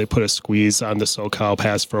know they put a squeeze on the SoCal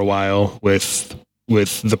Pass for a while with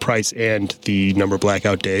the price and the number of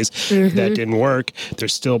blackout days. That didn't work. They're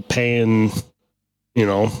still paying,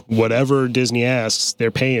 whatever Disney asks, they're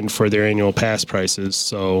paying for their annual pass prices.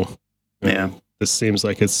 So this seems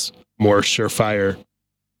like it's more surefire.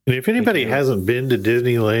 And if anybody hasn't been to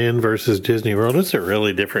Disneyland versus Disney World, it's a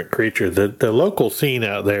really different creature. The local scene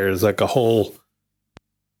out there is like a whole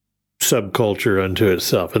subculture unto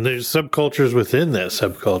itself. And there's subcultures within that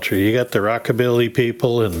subculture. You got the rockabilly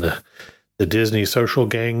people and the Disney social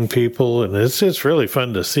gang people, and it's really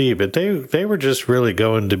fun to see. But they were just really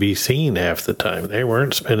going to be seen half the time. They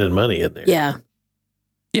weren't spending money in there. Yeah.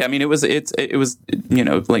 Yeah, I mean, it was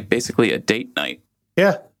like basically a date night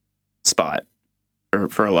spot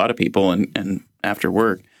for a lot of people and after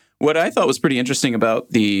work. What I thought was pretty interesting about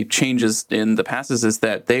the changes in the passes is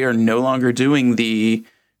that they are no longer doing the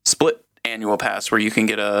split annual pass where you can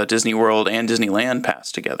get a Disney World and Disneyland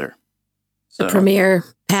pass together. So, the Premier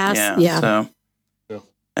Pass. Yeah. So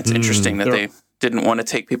that's interesting that they didn't want to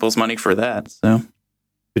take people's money for that. So,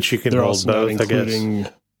 but you can hold both, I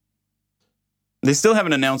guess. They still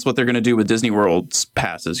haven't announced what they're going to do with Disney World's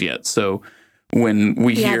passes yet. So when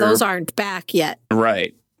we hear those aren't back yet,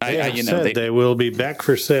 right? They will be back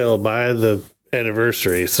for sale by the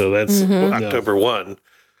anniversary. So that's October 1,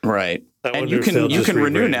 right? And you can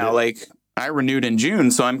renew now. Like I renewed in June,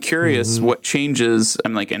 so I'm curious what changes.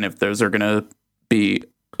 I'm like, and if those are going to be,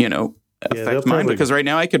 affect mine, because right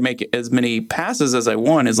now I could make as many passes as I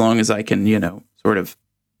want as long as I can, sort of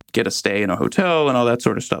get a stay in a hotel and all that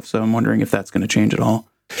sort of stuff. So I'm wondering if that's going to change at all.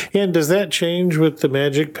 And does that change with the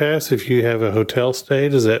Magic Pass if you have a hotel stay?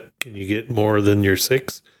 Can you get more than your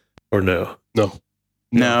 6 or no?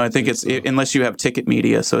 No, I think it's unless you have ticket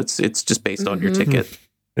media, so it's just based on your ticket.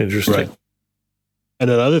 Interesting. Right. And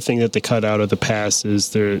another thing that they cut out of the pass is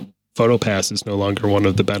their photo pass is no longer one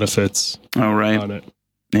of the benefits. Oh, right. On it.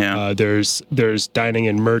 Yeah. There's dining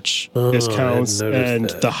and merch discounts, and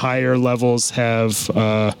the higher levels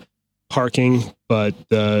have parking, but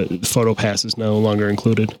the photo pass is no longer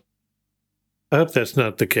included. I hope that's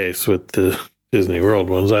not the case with the Disney World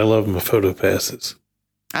ones. I love my photo passes.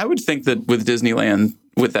 I would think that with Disneyland,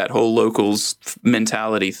 with that whole locals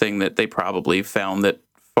mentality thing, that they probably found that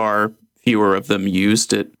far fewer of them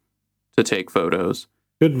used it to take photos.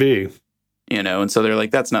 Could be. And so they're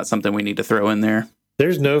like, that's not something we need to throw in there.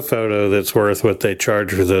 There's no photo that's worth what they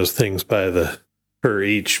charge for those things per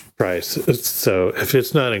each price. So if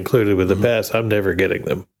it's not included with the pass, I'm never getting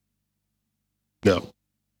them. No.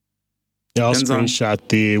 Yeah, I'll screenshot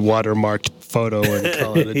the watermarked photo and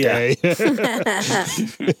call it a day.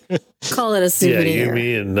 Call it a souvenir. Yeah, you,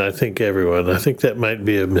 me, and I think everyone. I think that might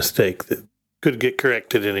be a mistake that could get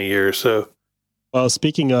corrected in a year or so. Well,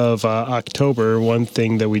 speaking of October, one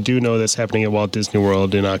thing that we do know that's happening at Walt Disney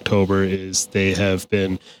World in October is they have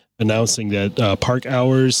been announcing that park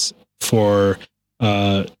hours for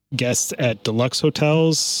guests at deluxe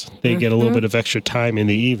hotels, they get a little bit of extra time in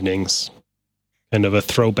the evenings. Kind of a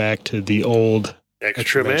throwback to the old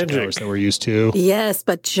extra magic hours that we're used to. Yes,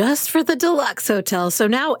 but just for the deluxe hotel. So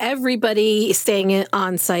now everybody staying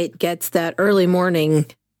on site gets that early morning,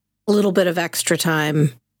 a little bit of extra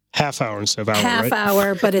time. Half hour instead of hour, Half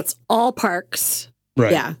hour, but it's all parks.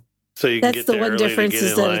 Right. Yeah. So you can get the one difference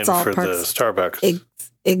is that it's all parks. The Starbucks.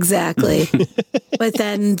 Exactly. But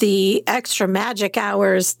then the extra magic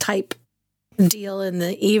hours type deal in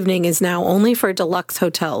the evening is now only for deluxe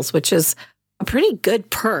hotels, which is a pretty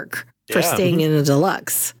good perk for staying in a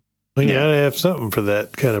deluxe. Well, you gotta have something for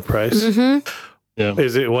that kind of price. Yeah.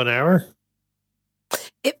 Is it 1 hour?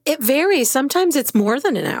 It varies. Sometimes it's more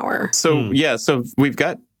than an hour. So so we've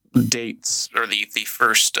got dates, or the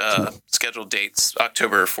first scheduled dates,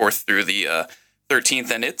 October 4th through the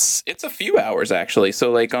 13th, and it's a few hours actually.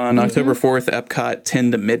 So like on October 4th, Epcot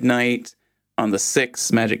 10 to midnight. On the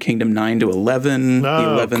 6th, Magic Kingdom 9 to 11.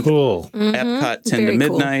 Oh, the 11th, cool. Epcot 10 to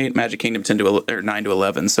midnight. Magic Kingdom 9 to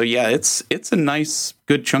 11. So yeah, it's a nice,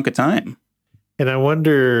 good chunk of time. And I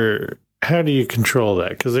wonder, how do you control that?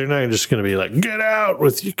 Because they're not just going to be like, get out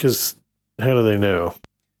with you. Because how do they know?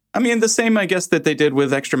 I mean, the same, I guess, that they did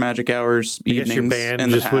with Extra Magic Hours I guess evenings your band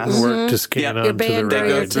in the just past. wouldn't work to scan Yeah. on to the They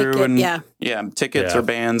go ride. through and tickets Yeah. or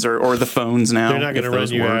bands or the phones now. They're not going to run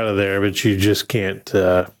you out of there, but you just can't get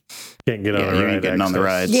on you the ain't ride. getting on the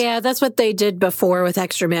rides. Yeah, that's what they did before with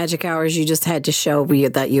Extra Magic Hours. You just had to show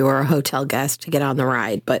that you were a hotel guest to get on the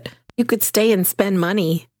ride, but you could stay and spend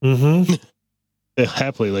money. Mm-hmm. They'll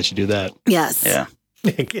happily let you do that. Yes. Yeah.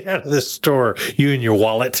 Get out of this store, you and your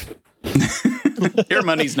wallet. Your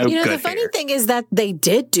money's no You know, good the funny here. thing is that they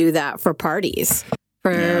did do that for parties.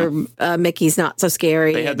 For Mickey's Not So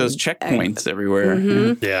Scary. They had those checkpoints everywhere.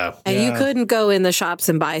 Mhm. Yeah. And you couldn't go in the shops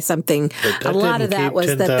and buy something. But A lot of didn't that keep was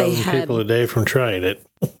that they 10,000 had. people a day from trying it.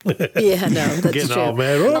 Yeah, no, that's Getting true. all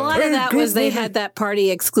mad. A Oh, lot of hey, that good was they money. had that party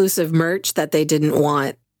exclusive merch that they didn't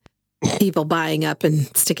want people buying up and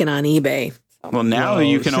sticking on eBay. Well, now Well,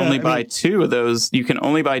 you can yeah, only I buy mean- 2 of those. You can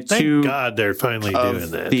only buy Thank 2 God they're finally doing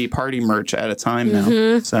of that. the party merch at a time now.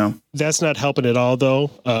 Mhm. So That's not helping at all,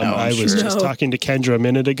 though. I was sure. just No. talking to Kendra a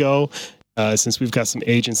minute ago. Since we've got some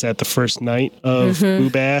agents at the first night of Boo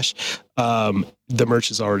Bash, the merch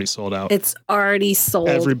is already sold out. It's already sold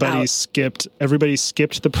Everybody out. skipped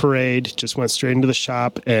the parade, just went straight into the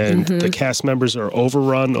shop, and the cast members are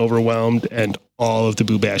overwhelmed, and all of the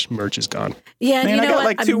Boo Bash merch is gone. Yeah, and Man, you I know got what?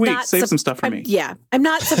 like 2 I'm weeks. not Save some stuff for me. I'm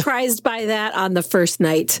not surprised by that on the first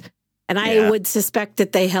night. And I Yeah. would suspect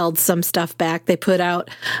that they held some stuff back. They put out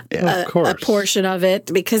Of a course. portion of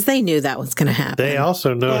it because they knew that was going to happen. They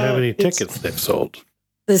also know how Well, many it's- tickets they've sold.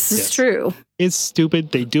 This is Yes. true. It's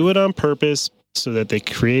stupid. They do it on purpose so that they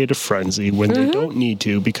create a frenzy when they don't need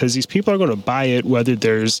to, because these people are going to buy it whether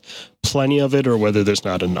there's plenty of it or whether there's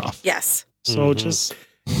not enough. Yes. So just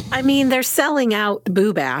I mean, they're selling out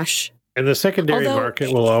Boo Bash. And the secondary Although-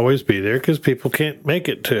 market will always be there because people can't make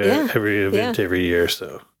it to Yeah, every event every year.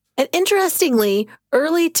 So And interestingly,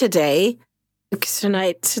 early today,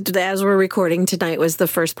 tonight, as we're recording, tonight was the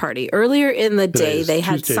first party. Earlier in the day, Today's they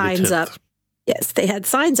had Tuesday the signs 10th. up. Yes, they had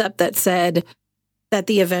signs up that said that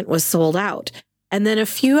the event was sold out. And then a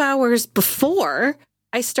few hours before,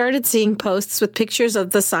 I started seeing posts with pictures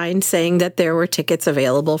of the sign saying that there were tickets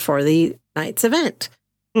available for the night's event.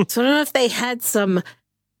 So I don't know if they had some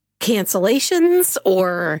cancellations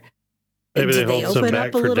or Maybe did they they hold some open back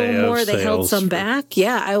up a for little day of more? They held sales some for- back.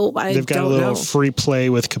 Yeah, I they've got a don't little know. free play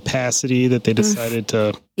with capacity that they decided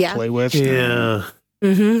to Yeah, play with. Yeah.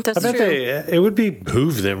 that's I bet true. it would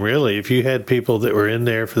behoove them really if you had people that were in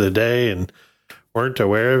there for the day and weren't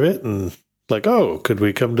aware of it and like, oh, could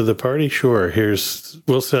we come to the party? Sure.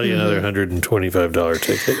 We'll sell you another $125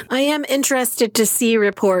 ticket. I am interested to see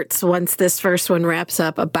reports once this first one wraps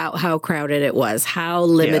up about how crowded it was. How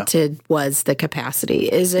limited was the capacity?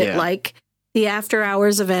 Is it Yeah. like the after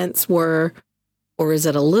hours events were, or is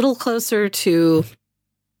it a little closer to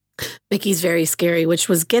Mickey's Very Scary, which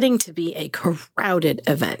was getting to be a crowded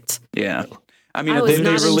event? yeah. I mean, I was they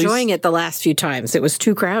not released, enjoying it the last few times. It was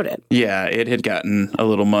too crowded. Yeah, it had gotten a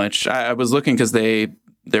little much. I was looking because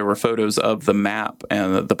there were photos of the map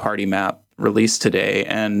and the party map released today,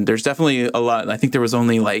 and there's definitely a lot. I think there was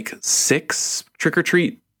only like 6 trick or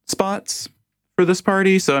treat spots for this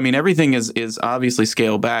party. So I mean, everything is obviously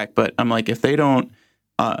scaled back. But I'm like, if they don't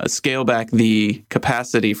scale back the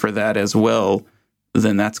capacity for that as well,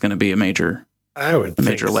 then that's going to be a major I would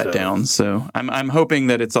think so. letdown. So I'm hoping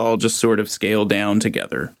that it's all just sort of scaled down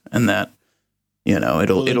together, and that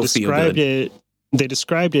it'll feel good. They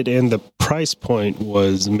described it, and the price point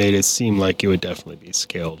was made it seem like it would definitely be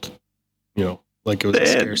scaled. Like it was a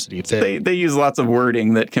scarcity thing. They use lots of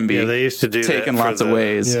wording that can be Yeah, they used to do taken that for lots of the-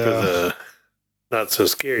 ways. Yeah. For the not so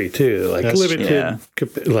scary too. Like That's limited,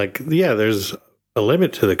 Yeah. there's a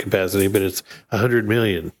limit to the capacity, but it's 100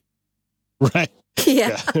 million. Right.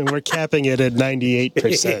 Yeah. And we're capping it at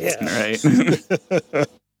 98%. Right.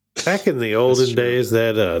 Back in the olden true. days,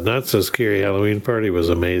 that not so scary Halloween party was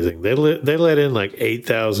amazing. They let in like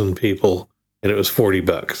 8,000 people, and it was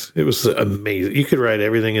 $40. It was amazing. You could ride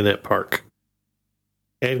everything in that park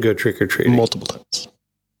and go trick or treating. Multiple times.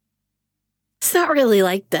 It's not really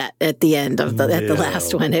like that at the end of at the No.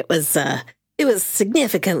 last one. It was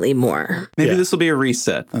significantly more. Maybe Yeah. this will be a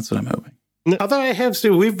reset. That's what I'm hoping. Although I have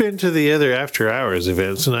seen, we've been to the other after hours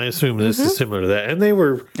events, and I assume this is similar to that. And they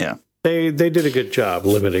were, Yeah. They did a good job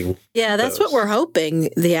limiting. Yeah, that's those. what we're hoping.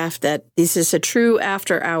 That this is a true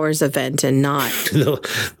after hours event and not. The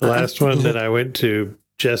last one that I went to,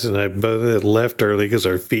 Jess and I both had left early because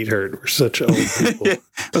our feet hurt. We're such old people.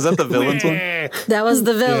 Was that the villains one? That was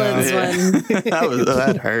the villains one.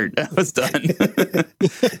 That hurt. I was done.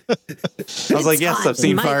 I was like, yes, I've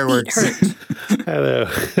seen My fireworks. feet hurt. I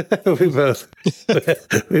know.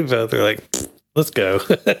 we both were like, let's go.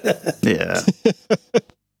 Yeah.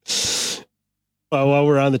 Well, while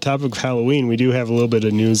we're on the topic of Halloween, we do have a little bit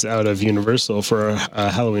of news out of Universal for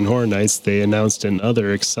Halloween Horror Nights. They announced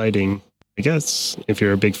another exciting, I guess, if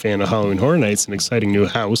you're a big fan of Halloween Horror Nights, an exciting new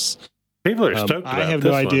house. People are stoked about I have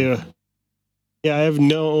this no idea. one. Yeah, I have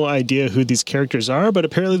no idea who these characters are, but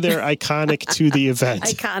apparently they're iconic to the event.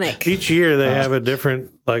 Iconic. Each year they have a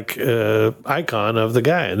different icon of the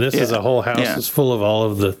guy, and this is a whole house that's full of all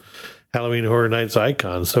of the Halloween Horror Nights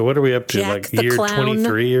icons. So what are we up to? Jack like the year Clown.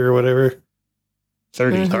 23 or whatever?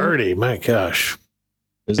 30. 30, my gosh.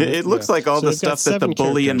 It looks like all So the they've got stuff that the 7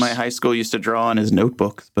 bully in my characters. high school used to draw on his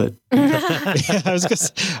notebooks, but Yeah, I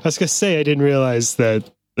was gonna say I didn't realize that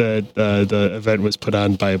the event was put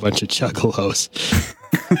on by a bunch of juggalos.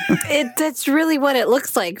 That's really what it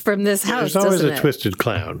looks like from this house. There's always doesn't a it? twisted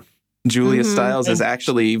clown. Julia Stiles is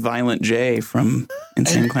actually Violent J from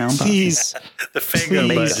Insane Clown Posse. Please, The Fago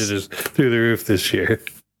Please. budget is through the roof this year.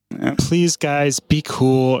 please, guys, be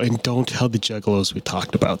cool and don't tell the juggalos we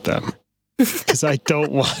talked about them. Because I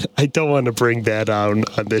don't want to bring that on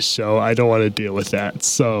this show. I don't want to deal with that.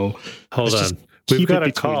 So Hold Let's on. just We've keep got it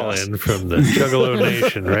a between call us. in from the Juggalo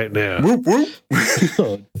Nation right now.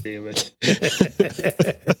 oh, damn it.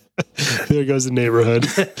 There goes the neighborhood.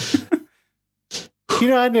 You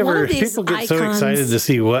know, I One never, of these people get so icons- excited to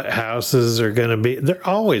see what houses are going to be. They're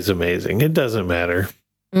always amazing. It doesn't matter.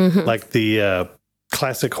 Mhm. Like the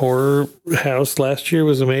classic horror house last year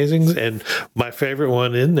was amazing. And my favorite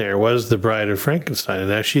one in there was the Bride of Frankenstein. And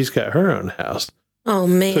now she's got her own house. Oh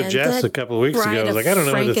man, So Jess, that a couple of weeks ago, Bride was of like, I don't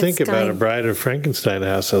know what to think about a Frankenstein. Bride of Frankenstein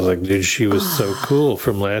house. I was like, dude, she was so cool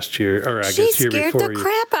from last year, or I she guess year scared before. the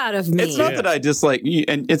crap out of me. It's not that I dislike,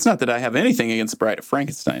 and it's not that I have anything against Bride of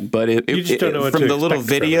Frankenstein, but You just don't know what from to the little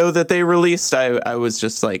expect from video that they released, I was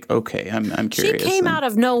just like, okay, I'm She curious. came And out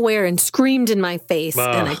of nowhere and screamed in my face,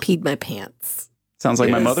 Ah. and I peed my pants. sounds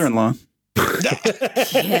like my Yes. mother-in-law.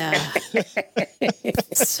 Yeah,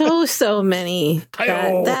 so many.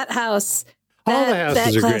 That house. All the that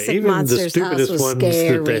houses are great. classic Even the Monsters house stupidest was ones that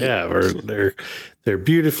scary. they have are they're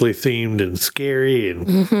beautifully themed and scary,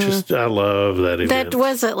 and just I love that event. That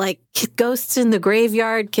was it, like ghosts in the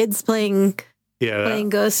graveyard, kids playing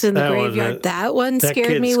ghosts in the that one, graveyard. That one that scared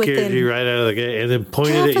kid me scared within. you right out of the gate, and then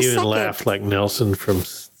pointed half at a you and second. laughed like Nelson from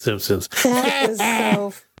Simpsons. That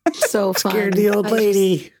was so fun. Scared the old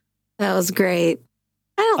lady. That was great.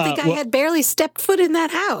 I don't think I well- had barely stepped foot in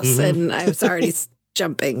that house, Mhm. and I was already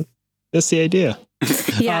jumping. That's the idea.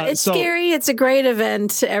 Yeah, it's so- scary. It's a great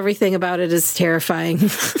event. Everything about it is terrifying.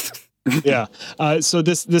 Yeah. So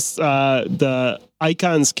the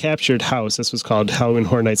Icons Captured house. This was called Halloween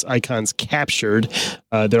Horror Nights Icons Captured.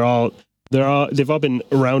 They've all been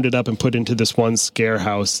rounded up and put into this one scare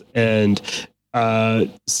house, and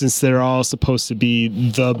since they're all supposed to be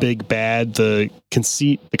the big bad, the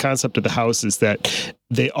concept of the house is that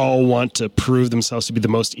they all want to prove themselves to be the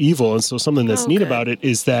most evil. And so something that's neat Okay. about it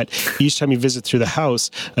is that each time you visit through the house,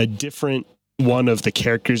 a different one of the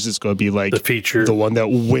characters is going to be like The feature. the one that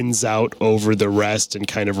wins out over the rest and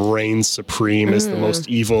kind of reigns supreme as the most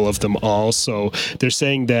evil of them all. So they're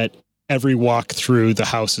saying that every walk through the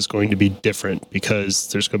house is going to be different because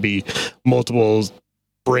there's going to be multiple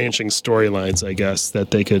branching storylines, I guess,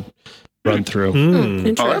 that they could run through.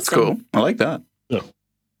 Mm. Oh, that's cool. I like that.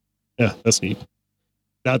 Yeah, that's neat.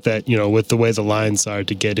 Not that, with the way the lines are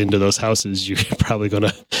to get into those houses, you're probably going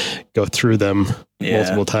to go through them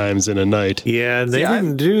multiple times in a night. Yeah, and they See,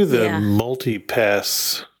 didn't do the Yeah.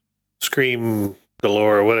 multi-pass Scream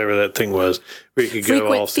Galore or whatever that thing was, where you could go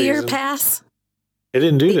all Frequent fear season. pass. They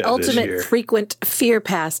didn't do The that this ultimate year. frequent fear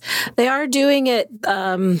pass. They are doing it.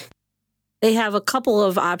 They have a couple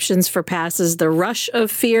of options for passes. The Rush of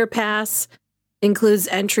Fear pass includes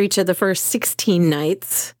entry to the first 16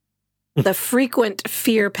 nights. The frequent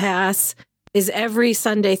fear pass is every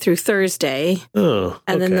Sunday through Thursday. Oh,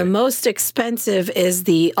 And then the okay. most expensive is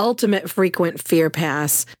the ultimate frequent fear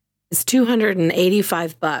pass. It's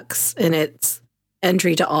 $285 and it's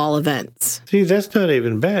entry to all events. See, that's not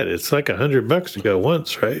even bad. It's like $100 to go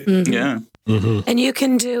once, right? Mhm. Yeah. Mm-hmm. And you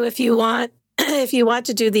can do if you want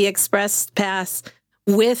to do the express pass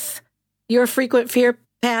with your frequent fear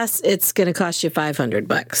pass, it's going to cost you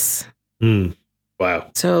 $500. Mm.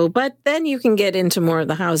 Wow. So, but then you can get into more of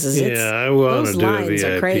the houses. Yeah, I want to those do a lines are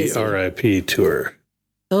VIP crazy. RIP tour.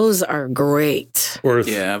 Those are great.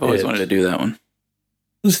 Yeah, I've always wanted to do that one.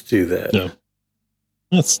 Let's do that. No.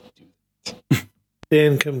 Let's.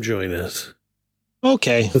 Dan, come join us.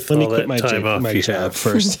 Okay, With let me all quit that my time off you job have.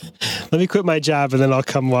 first. Let me quit my job, and then I'll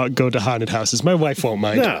go to haunted houses. My wife won't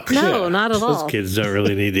mind. No, not at all. Those kids don't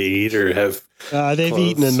really need to eat or have. They've Close.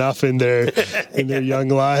 eaten enough in their young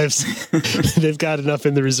lives. They've got enough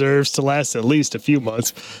in the reserves to last at least a few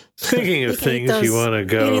months. Speaking of You can eat things those- you want to you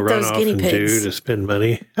go can eat run those off guinea and pigs. do to spend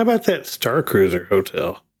money, how about that Star Cruiser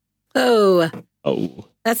hotel? Oh, Oh,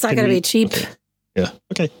 that's not Can going to we- be cheap. yeah.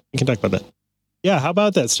 Okay, we can talk about that. Yeah, how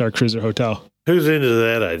about that Star Cruiser hotel? Who's into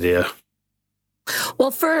that idea?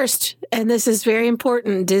 Well, first, and this is very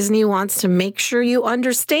important, Disney wants to make sure you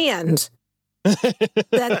understand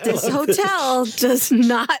that this hotel does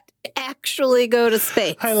not actually go to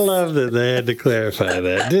space. I love that they had to clarify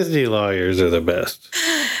that. Disney lawyers are the best.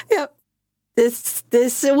 Yep.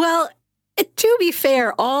 Well, to be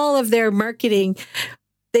fair, all of their marketing,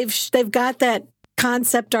 they've got that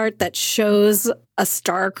concept art that shows a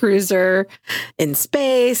Star Cruiser in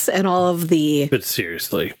space and all of the But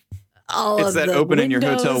seriously, It's that opening your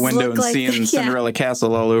hotel window and seeing Cinderella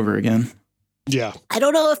Castle all over again. Yeah. I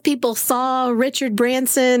don't know if people saw Richard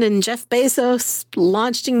Branson and Jeff Bezos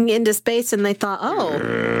launching into space and they thought,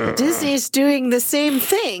 oh, Disney's doing the same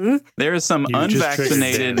thing. There is some You just triggered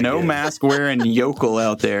unvaccinated, Dan no again. mask wearing yokel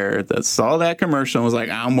out there that saw that commercial and was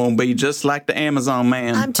like, I'm going to be just like the Amazon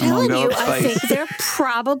man. I'm telling gonna you, go to I space." think there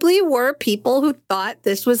probably were people who thought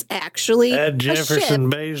this was actually that a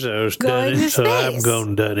Jefferson ship. Bezos going done to it, so I'm space.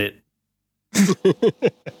 going to done it.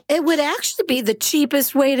 It would actually be the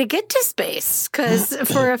cheapest way to get to space because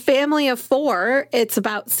for a family of 4, it's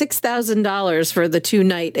about $6,000 for the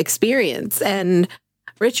 2-night experience. And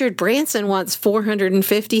Richard Branson wants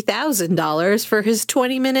 $450,000 for his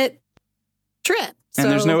 20-minute trip.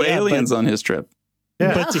 And there's no Yeah, aliens on his trip.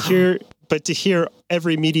 Yeah. But to hear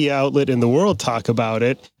every media outlet in the world talk about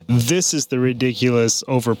it, this is the ridiculous,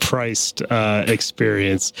 overpriced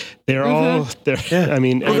experience. They're all there. Yeah. I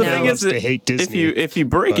mean, Well, the everyone thing wants is to hate Disney. If you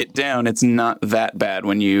break but- it down, it's not that bad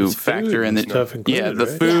when you There's food factor in and the stuff included, the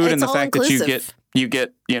right? food Yeah, and the it's fact that all-inclusive. you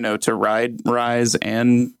get to Rise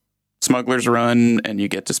and Smuggler's Run, and you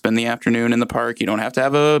get to spend the afternoon in the park. You don't have to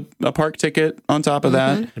have a park ticket on top of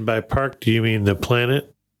that. And by park, do you mean the planet?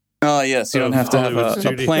 Oh yes, you don't have to have Hollywood a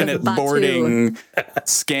Studios. planet Batu. boarding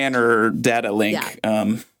scanner data link.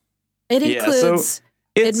 It Yeah, so includes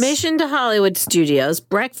It's admission to Hollywood Studios,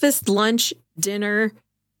 breakfast, lunch, dinner,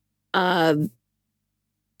 and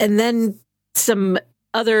then some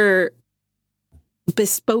other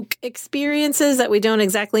bespoke experiences that we don't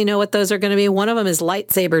exactly know what those are going to be. One of them is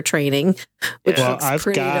lightsaber training, which Well, looks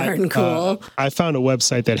pretty darn cool. I found a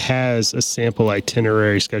website that has a sample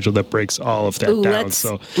itinerary schedule that breaks all of that Ooh, down. let's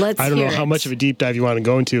So let's I don't know hear how it. much of a deep dive you want to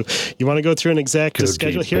go into. You want to go through an exact Go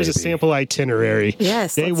schedule. deep, Here's a baby. sample itinerary.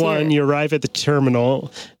 Yes, Day let's hear one, it. you arrive at the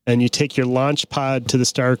terminal and you take your launch pod to the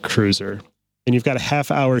Star Cruiser. And you've got a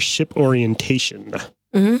half-hour ship orientation,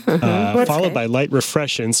 Mhm, mhm. followed by light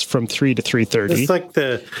refreshments from 3 to 3:30. It's like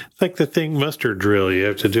the thing mustard drill you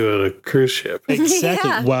have to do on a cruise ship. Exactly.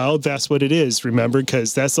 Yeah. Well, that's what it is. Remember,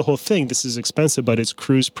 because that's the whole thing. This is expensive, but it's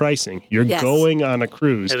cruise pricing. You're Yes. going on a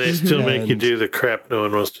cruise. And they still make you And- do the crap no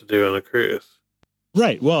one wants to do on a cruise.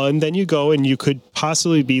 Right. Well, and then you go and you could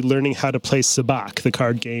possibly be learning how to play Sabacc, the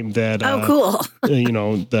card game that Oh, cool.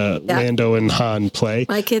 the Yeah. Lando and Han play.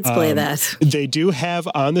 My kids play Um, that. They do have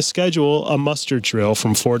on the schedule a muster drill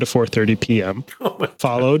from 4 to 4:30 p.m., Oh my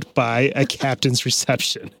followed by a captain's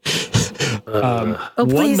reception. Uh, Oh, one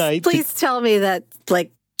please, night, please tell me that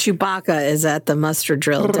like Chewbacca is at the muster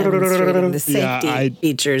drill demonstrating the safety Yeah,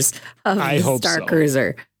 features of I the hope Star so.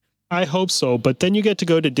 Cruiser. I hope so. But then you get to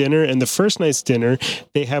go to dinner, and the first night's dinner,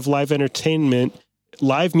 they have live entertainment,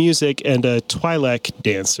 live music, and a Twi'lek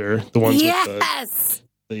dancer. The ones Yes,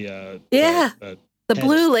 with the Yeah. the head-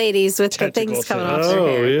 blue ladies with the tentacle things coming thing. off their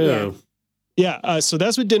oh hair. yeah. So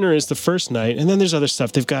that's what dinner is the first night, and then there's other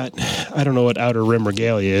stuff. They've got, I don't know what Outer Rim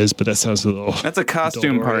Regalia is, but that sounds a little. That's a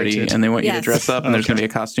costume Adult-oriented. party, and they want you to Yes. dress up, and there's Okay. going to be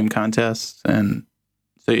a costume contest. And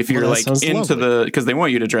so if you're Well, that like sounds into lovely. because they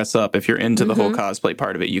want you to dress up, if you're into the whole Mhm. cosplay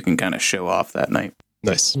part of it, you can kind of show off that night.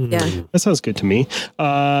 Nice. Yeah. That sounds good to me.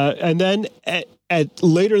 And then at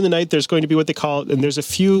later in the night, there's going to be what they call, and there's a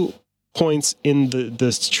few points in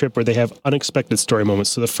this trip where they have unexpected story moments.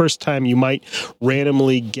 So the first time you might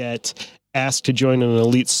randomly get asked to join an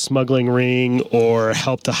elite smuggling ring or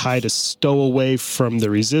help to hide a stowaway from the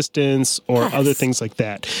resistance or Yes. other things like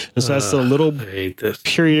that. And so that's a little I hate this.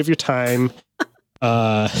 period of your time.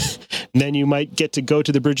 And then you might get to go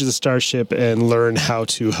to the bridge of the starship and learn how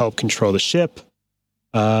to help control the ship.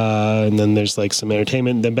 And then there's like some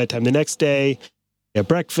entertainment. And then bedtime the next day. You have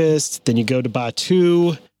breakfast. Then you go to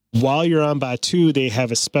Batuu. While you're on Batuu, they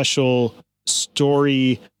have a special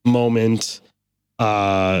story moment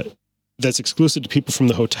that's exclusive to people from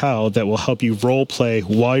the hotel that will help you role play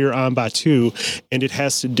while you're on Batuu, and it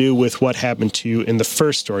has to do with what happened to you in the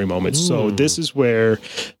first story moment. So this is where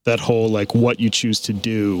that whole like what you choose to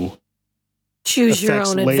do Choose your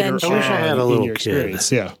affects own later adventure. I wish I had a in little your kid.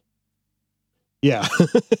 experience. Yeah.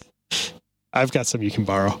 I've got some you can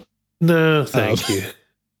borrow. No, thank you.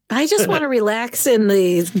 I just want to relax in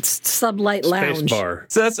the sublight Space lounge. bar.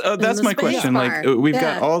 So that's the my space question. bar. Like we've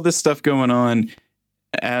Yeah. got all this stuff going on,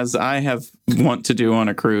 as I have want to do on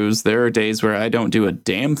a cruise. There are days where I don't do a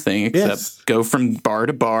damn thing except Yes. go from bar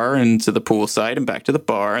to bar and to the poolside and back to the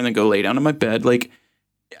bar and then go lay down in my bed. Like,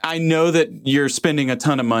 I know that you're spending a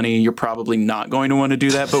ton of money. You're probably not going to want to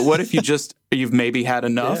do that. But what if you've maybe had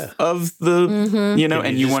enough Yeah. of the, Mhm. you know, Can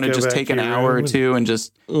and you you just want to go just back take to an your hour or room two and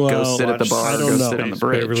just go sit at the bar I or don't go know. sit on the Space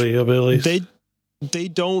bridge? Beverly Hillbillies. They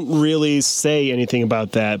don't really say anything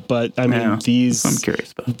about that, but I mean Yeah, these I'm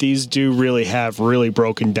curious about. these do really have really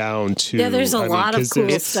broken down to Yeah, there's a lot of 'cause cool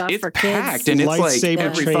there's stuff It's for packed kids. and it's like lightsaber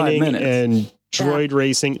every 5 training minutes. and droid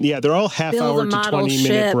racing. Yeah, they're all half Build hour a to model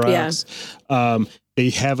 20-minute ship, yeah. runs. They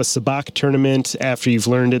have a sabacc tournament after you've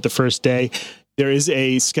learned it the first day. There is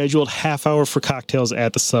a scheduled half hour for cocktails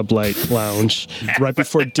at the Sublight Lounge right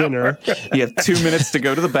before dinner. You have 2 minutes to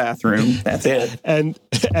go to the bathroom. That's it. And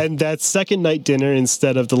that second night dinner,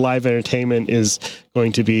 instead of the live entertainment, is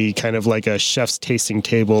going to be kind of like a chef's tasting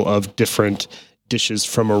table of different dishes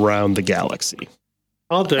from around the galaxy.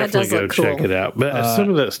 I'll definitely does go look check cool. it out. But some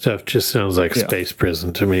of that stuff just sounds like yeah. space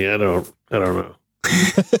prison to me. I don't know.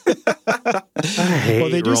 I hate Well,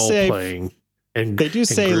 they do role say- playing. And They do and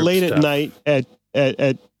say group late stuff. at night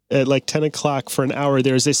at like 10 o'clock for an hour,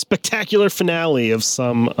 there's a spectacular finale of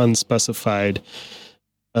some unspecified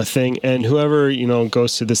thing. And whoever,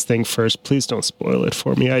 goes to this thing first, please don't spoil it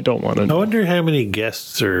for me. I don't want to I know. wonder how many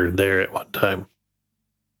guests are there at one time.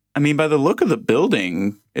 I mean, by the look of the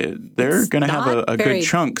building, they're It's going to have not a very- good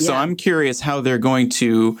chunk. So yeah. I'm curious how they're going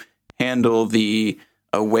to handle the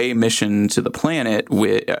away mission to the planet.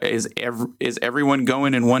 Is everyone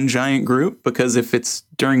going in one giant group? Because if it's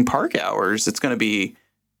during park hours, it's going to be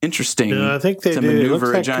interesting No, I think they to do. It maneuver looks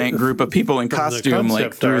a like giant group of people in from the costume like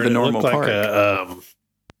concept through art, the it normal looked park.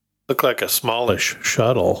 Looked like a smallish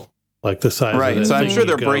shuttle, like the size of Right. that So I'm thing sure you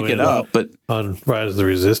they'll go break it in up, but on Rise of the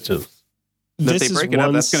Resistance. that This they is break it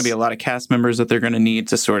up, that's once- going to be a lot of cast members that they're going to need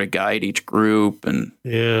to sort of guide each group. And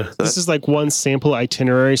Yeah. This is like one sample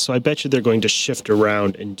itinerary, so I bet you they're going to shift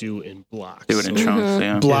around and do in blocks. do it in So chunks.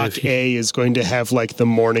 Yeah. Block A is going to have like the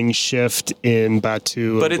morning shift in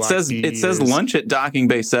Batuu. But and it Block says B it says is- lunch at Docking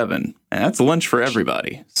Bay 7, and that's lunch for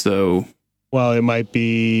everybody. So Well, it might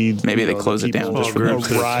be Maybe they the close it people down just for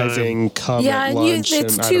that arriving, come Yeah, at and lunch.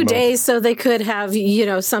 it's and I 2 don't know. days, so they could have,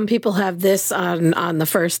 some people have this on the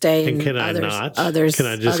first day, And and can I others, not? others, Can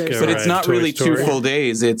I just others go but right it's not Toy really Story? 2 full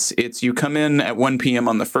days. It's you come in at 1 p.m.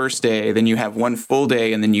 on the first day, then you have 1 full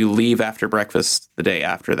day, and then you leave after breakfast the day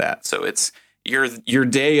after that. So it's your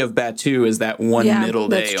day of Batuu is that one Yeah, middle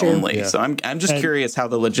day that's true. only. Yeah. So I'm just And- curious how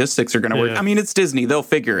the logistics are going to work. Yeah. I mean, it's Disney; they'll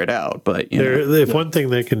figure it out. But If one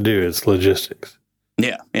thing they can do is logistics.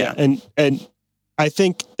 yeah. And I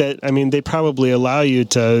think that, they probably allow you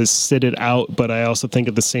to sit it out, but I also think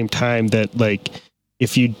at the same time that, like,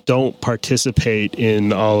 if you don't participate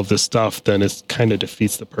in all of this stuff, then it kind of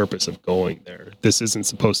defeats the purpose of going there. This isn't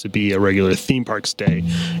supposed to be a regular theme park stay.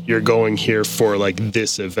 You're going here for, like,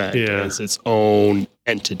 this event Yeah. as its own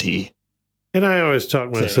entity. And I always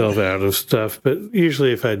talk myself out of stuff, but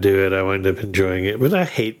usually if I do it, I wind up enjoying it. But I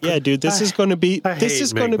hate. Yeah, dude, this is going to be I this hate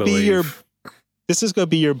is going to be your make-believe. this is going to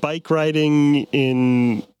be your bike riding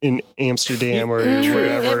in Amsterdam or Mhm.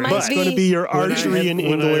 wherever. It might It's going to be your When I archery had- in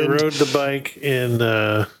when I England. rode the bike in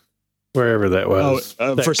wherever that was.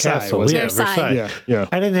 That Versailles, castle. wasn't Yeah, it? Versailles. Versailles. Yeah, yeah.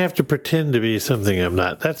 I didn't have to pretend to be something I'm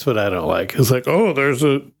not. That's what I don't like. It's like, oh, there's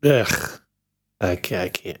a. Ugh. I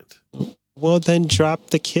can't. Well, then drop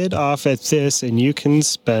the kid off at this, and you can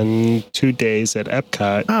spend 2 days at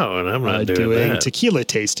Epcot Oh, and I'm not doing doing that. tequila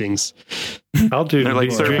tastings. I'll do. They're like,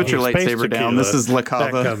 the sir, put your drinking space lightsaber down. tequila This is La back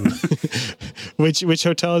Cava. on- Which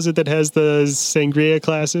hotel is it that has the sangria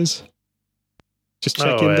classes? Just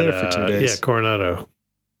check in there for 2 days. Yeah, Coronado.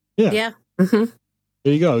 Yeah. hmm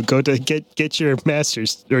There you go. Go to get your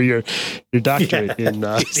master's or your doctorate in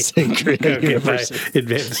sangria Go get my university.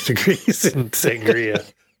 advanced degrees in sangria.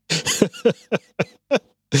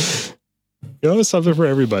 Something for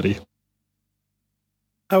everybody.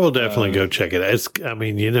 I will definitely go check it out. It's going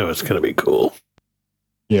to be cool.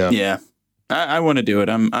 Yeah. I want to do it.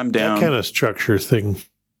 I'm down. That kind of structure thing.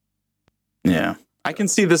 Yeah. I can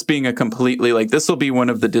see this being a completely, like, this will be one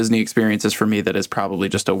of the Disney experiences for me that is probably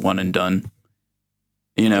just a one and done.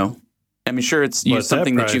 You know? I mean, sure, it's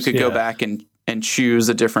something that you could go back and choose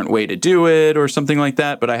a different way to do it or something like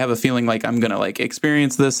that. But I have a feeling like I'm going to, like,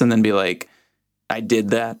 experience this and then be like, I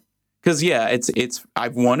did that. Because, yeah, I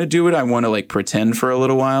want to do it. I want to, like, pretend for a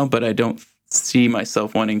little while, but I don't see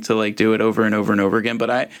myself wanting to, like, do it over and over and over again.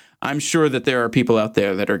 But I'm sure that there are people out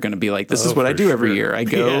there that are going to be like, this is what I do every year. I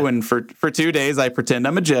go and for 2 days, I pretend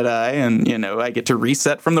I'm a Jedi and, you know, I get to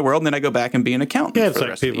reset from the world and then I go back and be an accountant. Yeah, it's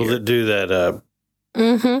like people that do that.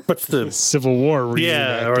 What's the Civil War?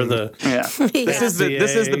 Yeah, or the This is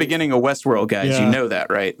the beginning of Westworld, guys. Yeah. You know that,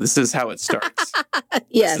 right? This is how it starts.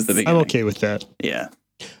 Yes. This is the I'm beginning. okay with that. Yeah.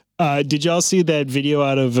 Did y'all see that video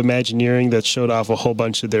out of Imagineering that showed off a whole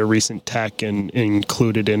bunch of their recent tech, and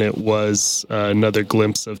included in it was another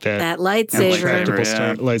glimpse of that lightsaber.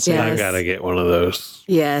 retractable lightsaber? Yes. I gotta get one of those.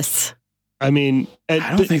 Yes. I mean,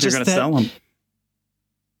 I don't think they're going to sell them.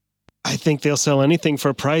 I think they'll sell anything for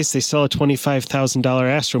a price. They sell a $25,000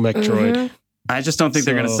 astromech droid. I just don't think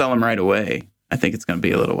they're going to sell them right away. I think it's going to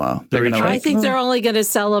be a little while. They're going to. I think they're only going to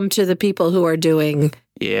sell them to the people who are doing.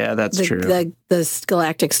 Yeah, that's true. The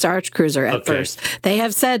Galactic Star Cruiser at first. They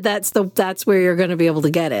have said that's where you're going to be able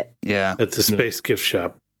to get it. Yeah, at the Space Gift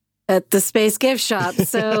Shop. At the Space Gift Shop.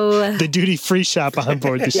 So the duty-free shop on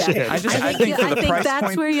board the ship. I think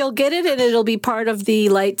that's where you'll get it, and it'll be part of the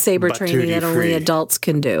lightsaber training that only adults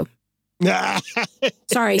can do.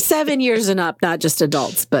 Sorry, 7 years and up, not just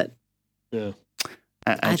adults, but yeah.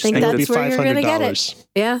 I think that's where you're going to get it.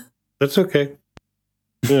 Yeah. That's okay.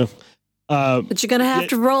 Yeah. But you're going to have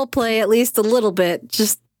to role play at least a little bit,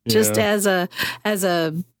 just as a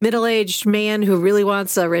middle-aged man who really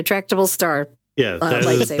wants a retractable star. Yeah, that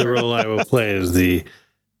is the role I will play, as the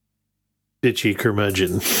bitchy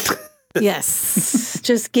curmudgeon. Yes.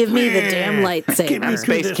 Just give me the damn lightsaber. I'm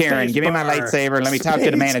Space Karen. Give me my lightsaber. Let me talk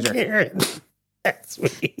to the manager. Karen. That's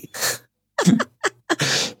me.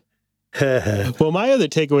 Well, my other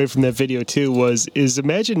takeaway from that video too is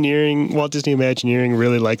Walt Disney Imagineering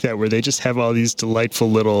really like that, where they just have all these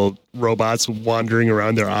delightful little robots wandering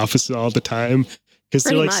around their office all the time, because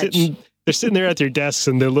they're like sitting there at their desks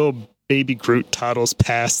and their little baby Groot toddles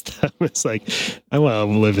past them. It's like, I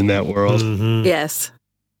want to live in that world. Mm-hmm. Yes,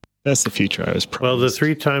 that's the future I was promised. Well, the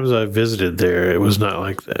 3 times I visited there, it was not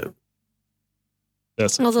like that.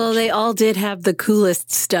 Although they all did have the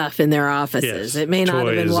coolest stuff in their offices. Yes, it may not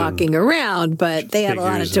have been walking around, but they had a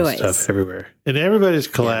lot of toys. Stuff everywhere. And everybody's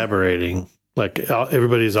collaborating. Like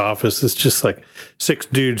everybody's office is just like 6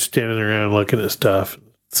 dudes standing around looking at stuff.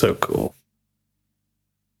 So cool.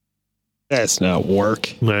 That's not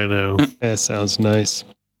work. I know. That sounds nice.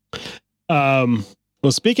 Well,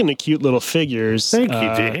 speaking of cute little figures. Thank you,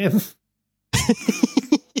 Dan.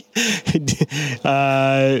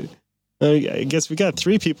 I guess we got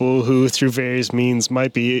 3 people who, through various means,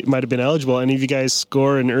 might have been eligible. Any of you guys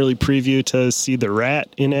score an early preview to see the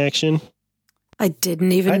Rat in action? I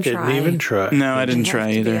didn't even try. No, I didn't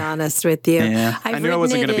try either. To be honest with you, yeah. I knew I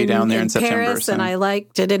wasn't going to be down there in September. Paris, and I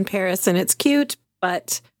liked it in Paris, and it's cute.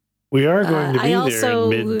 But we are going to be there in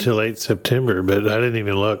mid to late September, but I didn't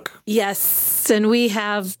even look. Yes, and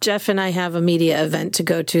Jeff and I have a media event to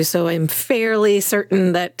go to, so I'm fairly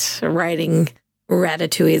certain that writing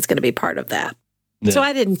Ratatouille is going to be part of that. Yeah. So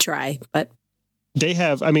I didn't try, but they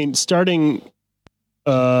have, starting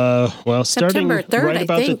September 3rd, right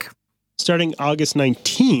about I think. Starting August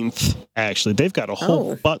 19th, actually, they've got a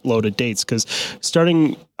whole buttload of dates, because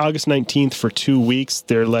starting August 19th for 2 weeks,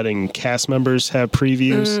 they're letting cast members have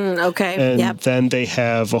previews. Okay. And then they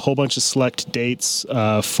have a whole bunch of select dates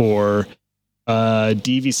for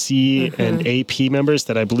DVC and AP members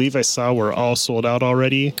that I believe I saw were all sold out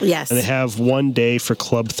already. Yes. And they have 1 day for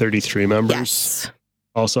Club 33 members. Yes.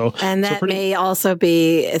 Also. And that may also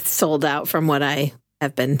be sold out from what I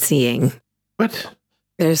have been seeing. What?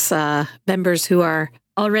 There's members who are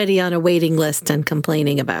already on a waiting list and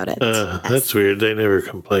complaining about it. That's weird. They never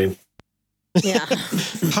complain. Yeah.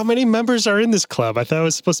 How many members are in this club? I thought it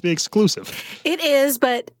was supposed to be exclusive. It is,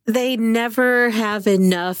 but they never have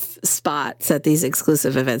enough spots at these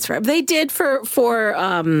exclusive events. They did for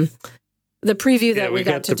the preview that we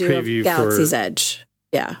got to do of Galaxy's Edge.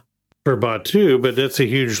 Yeah. For Batuu, but that's a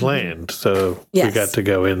huge land. So we got to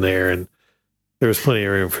go in there, and there was plenty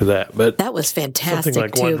of room for that. But that was fantastic. Something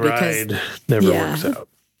like one ride never works out.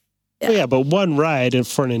 Oh, yeah, but one ride and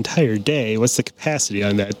for an entire day, what's the capacity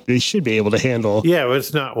on that? They should be able to handle. Yeah, well,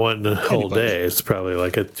 it's not one whole day. It's probably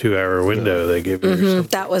like a 2-hour window they give you. Or something.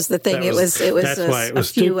 That was the thing. It was that's why it was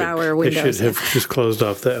a few stupid. hour window. They should have just closed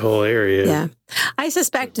off that whole area. Yeah. I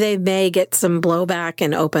suspect they may get some blowback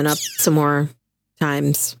and open up some more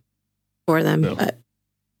times for them. No. But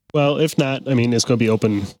Well, if not, I mean, it's going to be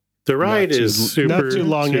open. The ride is not too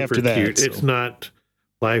long super after that. cute. So. It's not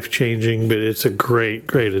life-changing, but it's a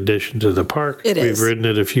great addition to the park. We've ridden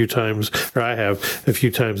it a few times, or I have a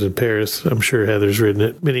few times in Paris. I'm sure Heather's ridden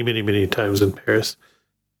it many times in Paris.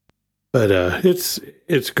 But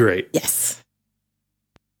it's great. yes.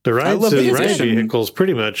 The rides love the and ride addition. vehicles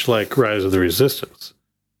pretty much like Rise of the Resistance.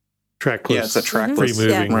 Trackless, Yeah, it's a trackless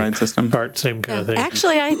free-moving ride system. part, same kind of thing.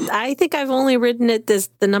 Actually, I think I've only ridden it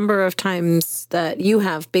the number of times that you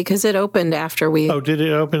have because it opened after we. Oh, did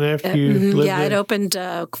it open after you lived yeah, there? it opened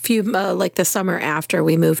a few like the summer after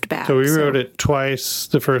we moved back. So we rode it twice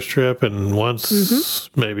the first trip and once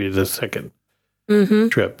maybe the second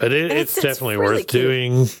trip. But it's definitely really worth cute.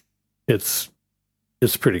 doing. It's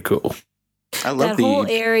pretty cool. I love That whole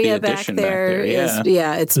area the back addition there is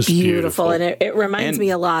it's It's beautiful, beautiful. and it reminds And- me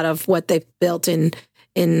a lot of what they built in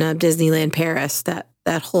Disneyland Paris. That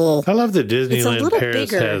whole I love that Disneyland little Paris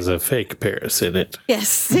bigger. has a fake Paris in it.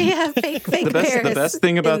 yes, yeah, fake The Paris. best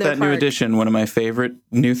thing about in their that new park. addition, one of my favorite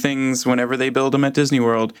new things whenever they build them at Disney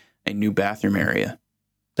World, a new bathroom area.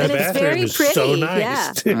 That And it's bathroom very is so pretty, nice.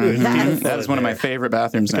 yeah. Too. Mhm. That is one of my favorite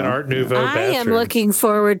bathrooms Like an now. Art Nouveau I bathroom. am looking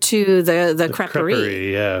forward to the creperie.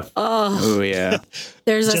 Creperie, yeah. Oh, Oh yeah,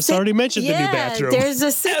 there's a Just already mentioned the new bathroom. There's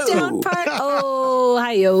a sit down part. Oh,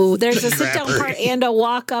 hi-yo. There's a sit down part and a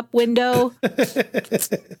walk up window.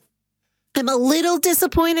 I'm a little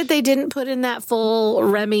disappointed they didn't put in that full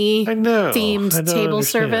Remy I know. themed I don't table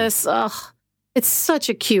understand. service. Oh, it's such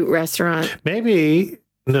a cute restaurant. Maybe,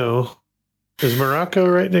 no. Is Morocco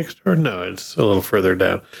right next door? No, it's a little further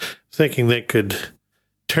down. Thinking they could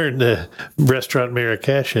turn the restaurant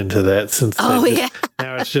Marrakesh into that since Oh, they yeah.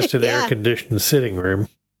 now it's just an Yeah. air-conditioned sitting room.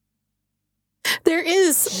 There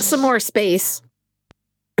is some more space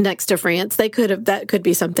next to France. That could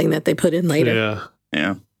be something that they put in later. Yeah.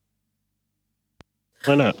 yeah.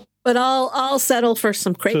 Why not? But I'll settle for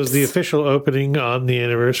some crepes. So is the official opening on the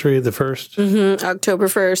anniversary of the first? October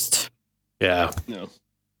 1st. Yeah.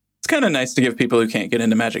 It's kind of nice to give people who can't get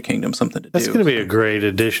into Magic Kingdom something to That's do. going to be a great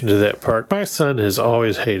addition to that park. My son has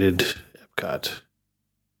always hated Epcot.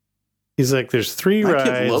 He's like, there's 3 My kid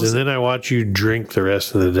rides, loves and then I watch you drink the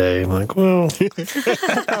rest of the day. I'm like, well,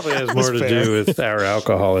 that probably has more to fair. do with our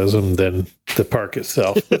alcoholism than the park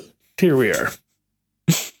itself. But here we are.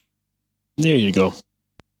 There you go.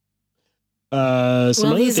 Some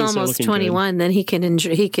Well, other he's things are almost looking 21. Then he can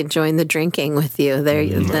he can join the drinking with you. There,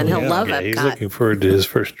 then he'll yeah. love Yeah, he's Epcot. looking forward to his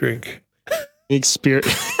first drink. good.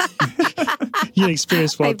 You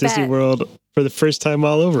experience I Walt Disney bet. World for the first time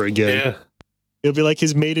all over again. Yeah. It'll be like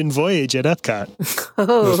his maiden voyage at Epcot.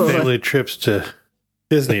 Those Oh, family trips to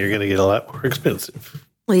Disney are going to get a lot more expensive.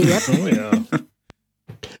 yep. Oh yeah.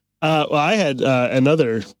 Well, I had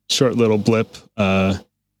another short little blip out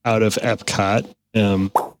of Epcot.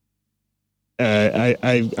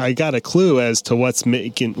 I got a clue as to what's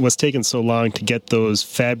taking so long to get those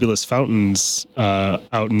fabulous fountains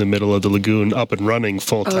out in the middle of the lagoon up and running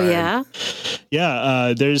full time. Oh yeah.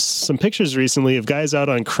 Yeah, there's some pictures recently of guys out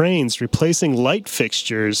on cranes replacing light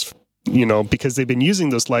fixtures, because they've been using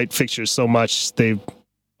those light fixtures so much, they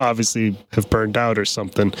obviously have burned out or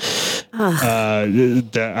something.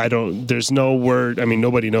 There's no word. I mean,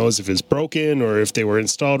 nobody knows if it's broken or if they were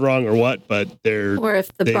installed wrong or what, but Or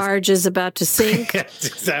if the barge is about to sink. I was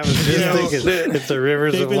just thinking it's the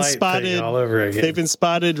rivers they've of been light spotted- thing all over again. they've been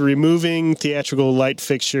spotted removing theatrical light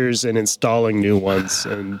fixtures and installing new ones.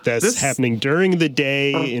 And that's This- happening during the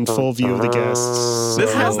day in full view of the guests. This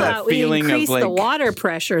So- has How that about we feeling increase of like the water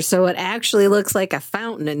pressure so it actually looks like a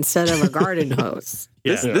fountain instead of a garden hose?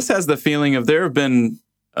 This has the feeling of there have been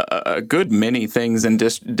a good many things in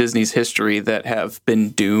Disney's history that have been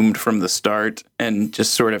doomed from the start and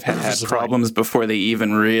just sort of had problems before they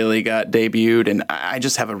even really got debuted. And I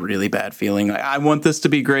just have a really bad feeling. I want this to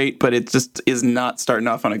be great, but it just is not starting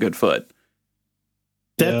off on a good foot.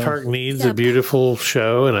 That Yeah. park needs a beautiful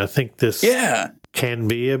show, and I think this can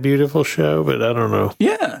be a beautiful show, but I don't know.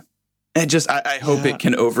 Yeah. And I hope it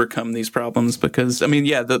can overcome these problems because, I mean,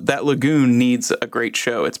 that lagoon needs a great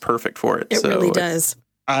show. It's perfect for it. It really does.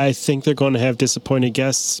 I think they're going to have disappointed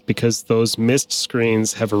guests because those mist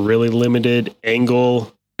screens have a really limited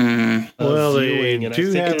angle. Mm. of Well, they viewing, and I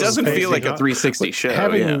do think have It doesn't feel like a Facing off- 360 show.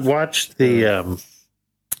 Having Yeah. watched the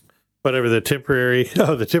whatever the temporary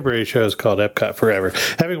show is called Epcot Forever.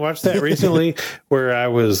 Having watched that recently, where I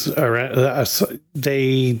was around,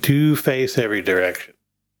 they do face every direction.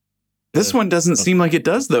 This one doesn't seem like it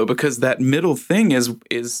does though, because that middle thing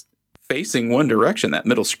is facing one direction. That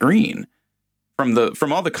middle screen,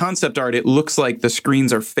 from all the concept art, it looks like the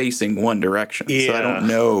screens are facing one direction. Yeah. So I don't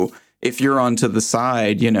know if you're onto the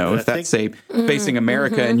side. If that's say facing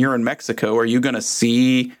America and you're in Mexico, are you going to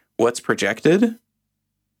see what's projected?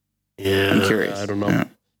 Yeah, I'm curious. I don't know. Yeah.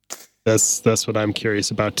 That's what I'm curious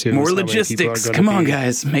about too. More is how many people are logistics. gonna Come on, be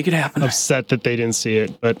guys, make it happen. upset that they didn't see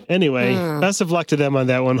it. But anyway, best of luck to them on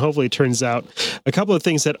that one. Hopefully it turns out. A couple of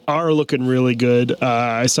things that are looking really good.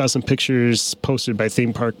 I saw some pictures posted by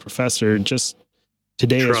Theme Park Professor just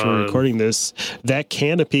today as we're recording this. That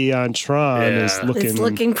canopy on Tron is It's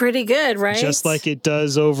looking pretty good, right? just like it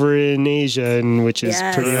does over in Asia, and which is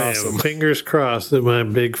Yes. pretty I awesome. am fingers crossed that my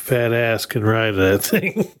big fat ass can ride that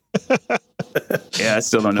thing. Yeah, I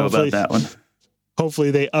still don't know Hopefully- about that one.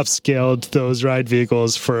 Hopefully they upscaled those ride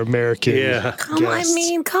vehicles for American Yeah. Come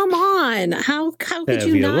on. How could Have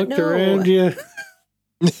you you not looked know? around you?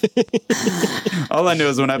 All I know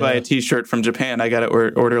is when I buy a T-shirt from Japan, I got to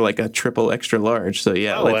order like a triple extra large. So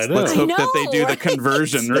yeah, Oh, I know. let's hope I that they do know, the right?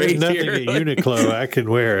 conversion There's right nothing here. at Uniqlo I can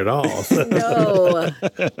wear at all. No.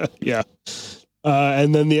 Yeah.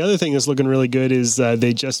 And then the other thing that's looking really good is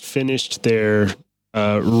they just finished their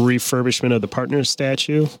refurbishment of the partner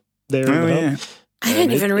statue there. Oh, in the yeah. hub. I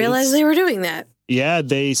didn't even realize they were doing that. Yeah,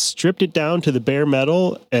 they stripped it down to the bare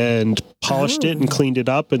metal and polished it and cleaned it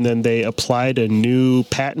up, and then they applied a new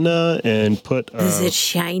patina and put Is it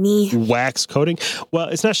shiny? wax coating. Well,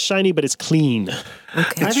 it's not shiny, but it's clean.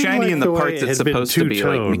 Okay. It's shiny in the parts it's supposed to be,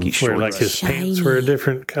 like Mickey where Short. like his pants Shiny. were a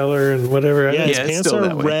different color and whatever. Yeah, his Yeah, it's pants still are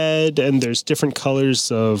that way. red, and there's different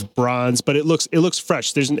colors of bronze, but it looks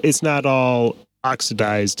fresh. It's not all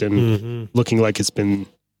oxidized and Mhm. looking like it's been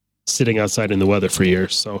sitting outside in the weather for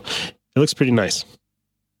years. So it looks pretty nice.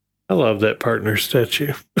 I love that partner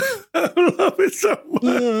statue. I love it so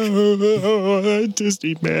much.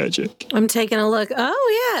 Disney magic. I'm taking a look.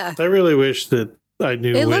 Oh, yeah. I really wish that I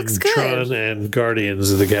knew It when looks good. Tron and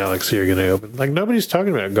Guardians of the Galaxy are going to open. Like, nobody's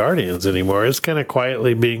talking about Guardians anymore. It's kind of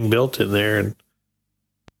quietly being built in there. And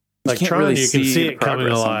like can't Tron, really you can see see the it coming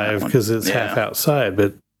progress on that alive one. because it's Yeah. half outside.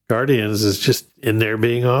 But Guardians is just in there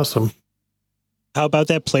being awesome. How about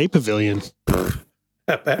that play pavilion?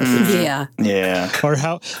 Yeah. Yeah. Or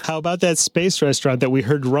how about that space restaurant that we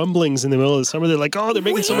heard rumblings in the middle of the summer? They're like, oh, they're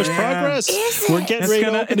making so much Where progress. is We're it? getting ready to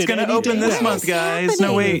open It's it gonna any open day this now." month, guys.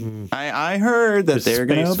 No, wait. I heard that The they're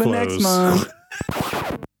gonna space open next flows.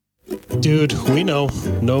 month. Dude, we know.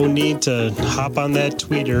 No need to hop on that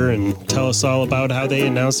tweeter and tell us all about how they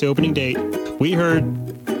announced the opening date. We heard.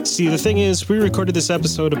 See, the thing is, we recorded this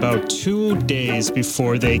episode about 2 days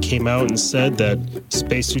before they came out and said that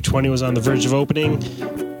Space 220 was on the verge of opening,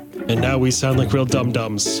 and now we sound like real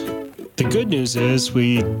dum-dums. The good news is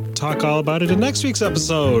we talk all about it in next week's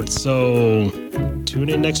episode, so tune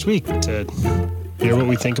in next week to hear what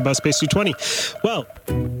we think about Space 220. Well,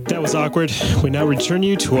 that was awkward. We now return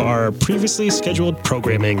you to our previously scheduled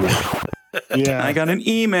programming. Yeah. I got an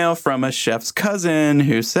email from a chef's cousin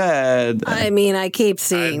who said, I mean, I keep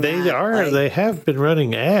seeing They that. are. Like, They have been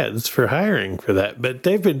running ads for hiring for that, but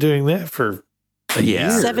they've been doing that for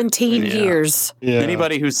yeah. 17 Yeah. years. Yeah.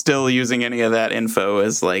 Anybody who's still using any of that info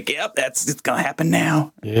is like, yep, it's gonna happen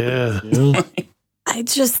now. yeah. Yeah. I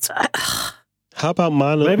just, How about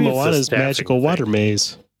Maybe it's a Moana's staffing magical thing. water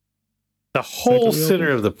maze? The whole Second reopen?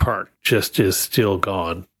 center of the park just is still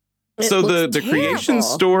gone. it So the looks Creation terrible.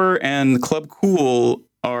 Store and Club Cool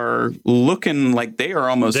are looking like they are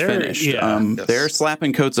almost They're- finished. yeah. Yes. They're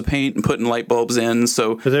slapping coats of paint and putting light bulbs in.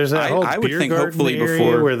 So But there's that whole I would beer think garden hopefully area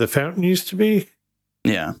before, where the fountain used to be.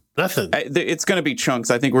 yeah, Nothing. it's going to be chunks.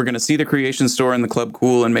 I think we're going to see the Creation Store and the Club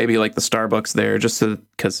Cool and maybe like the Starbucks there, just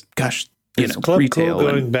because, gosh, Is Club retail. Cool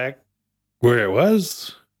and going back where it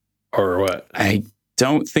was, or what? I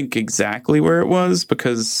don't think exactly where it was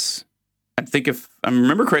because I think if I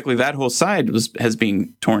remember correctly, that whole side has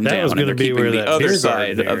been torn That down. was and going to they're be keeping where the that other beer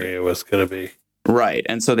side garden of it. area was going to be. Right.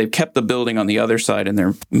 And so they've kept the building on the other side and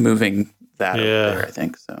they're moving that over Yeah. there, I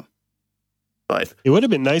think. So, but It would have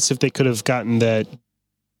been nice if they could have gotten that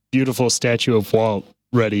beautiful statue of Walt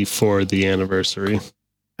ready for the anniversary.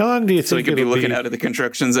 How long do you so we think could be it'll looking out of the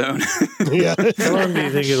construction zone. Yeah. How long do you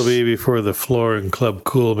think it'll be before the floor in Club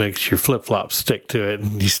Cool makes your flip flops stick to it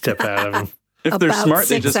and you step out of them? If they're About smart,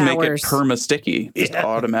 they 6 just make it hours. perma sticky just Yeah.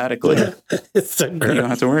 automatically. It's so You don't gross.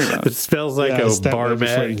 have to worry about It it. smells like Yeah, a it's that bar way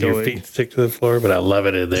before mat you and go your in. feet stick to the floor, but I love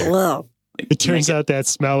it in there. Well, It turns out that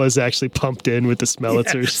smell is actually pumped in with the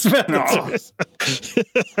smellitzers.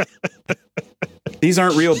 These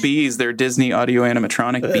aren't real bees. They're Disney audio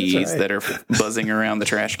animatronic bees that are buzzing around the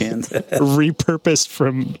trash cans. Repurposed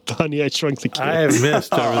from Honey, I Shrunk the Kids. I have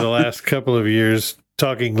missed over the last couple of years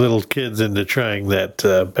talking little kids into trying that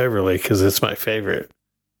Beverly because it's my favorite.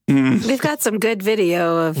 We've got some good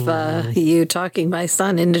video of you talking my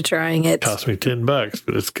son into trying it. Cost me $10,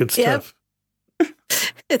 but it's good stuff.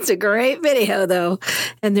 It's a great video, though.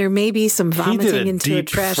 And there may be some vomiting into a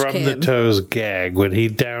trash from can. the toes gag when he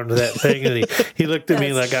downed that thing and he looked at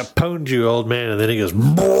me like, I pwned you, old man. And then he goes,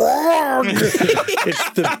 it's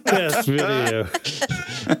the best video.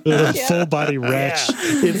 Full body wretch.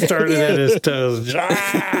 Yeah. It started at his toes.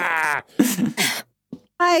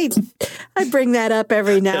 I bring that up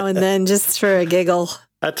every now and then just for a giggle.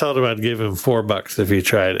 I told him I'd give him $4 if he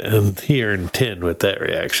tried it, and he earned 10 with that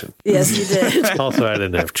reaction. Yes, you did. Also, I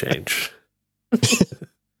didn't have change.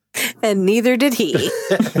 And neither did he.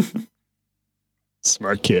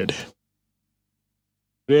 Smart kid.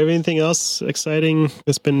 Do we have anything else exciting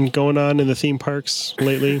that's been going on in the theme parks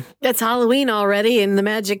lately? It's Halloween already in the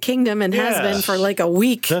Magic Kingdom and has been for like a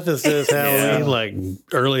week. Nothing says Halloween like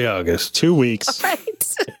early August. 2 weeks. Right.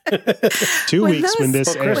 2 weeks when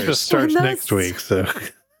this Christmas airs. starts next week, so.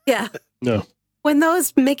 Yeah. No. When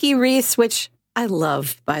those Mickey wreaths, which I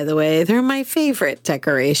love, by the way, they're my favorite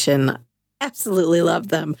decoration. Absolutely love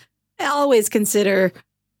them. I always consider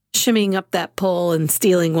shimmying up that pole and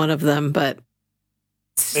stealing one of them, but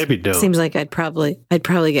maybe don't. Seems like I'd probably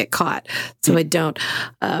get caught, so I don't.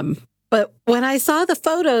 But when I saw the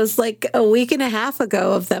photos like a week and a half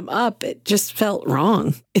ago of them up, it just felt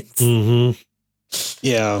wrong.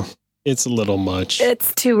 Yeah, it's a little much.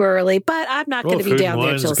 It's too early, but I'm not going to be down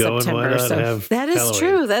there till September. So that is Halloween.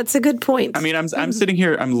 true. That's a good point. I mean, I'm sitting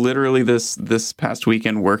here. I'm literally this past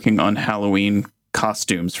weekend working on Halloween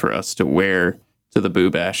costumes for us to wear to the Boo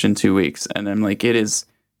Bash in 2 weeks, and I'm like, it is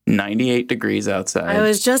 98 degrees outside. I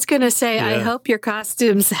was just going to say, I hope your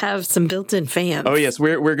costumes have some built-in fans. Oh yes,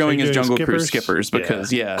 we're going as Jungle Cruise skippers Yeah.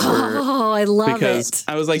 because I love it.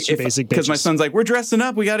 I was like, basic because my bitches. son's like, we're dressing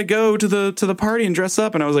up, we got to go to the party and dress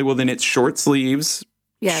up, and I was like, well, then it's short sleeves,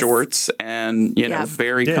 Yes. shorts, and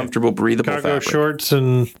very Yeah. comfortable, breathable Cargo fabric. shorts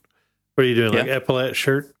and what are you doing? Like epaulette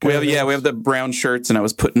shirt? We have the brown shirts, and I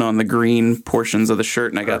was putting on the green portions of the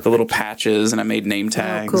shirt, and I got the little patches, and I made name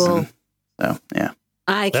tags. cool. And, so yeah.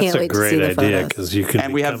 I can't That's a wait to see great the idea photos. because you can.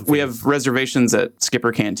 And we have reservations at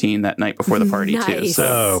Skipper Canteen that night before the party too. Nice.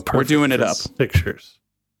 So we're doing it up. Pictures.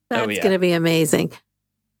 That's yeah. going to be amazing.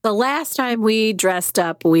 The last time we dressed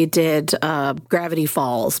up, we did Gravity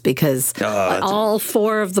Falls because all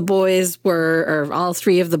three of the boys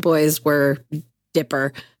were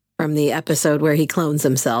Dipper from the episode where he clones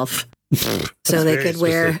himself. So they could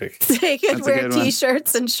wear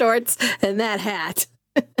t-shirts and shorts and that hat.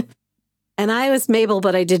 And I was Mabel,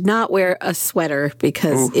 but I did not wear a sweater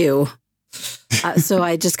because ew. So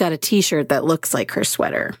I just got a t-shirt that looks like her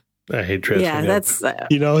sweater. I hate dressing up. That's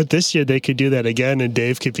This year they could do that again, and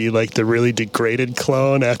Dave could be like the really degraded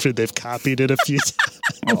clone after they've copied it a few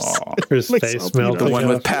times. His Like face something melting. The one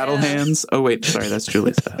with off. paddle hands. Oh wait, sorry, that's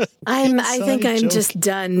Julie's. I think I'm just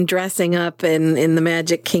done dressing up in the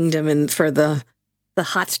Magic Kingdom and for the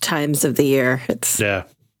hot times of the year. Yeah.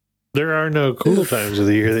 There are no cool times of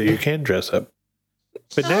the year that you can dress up.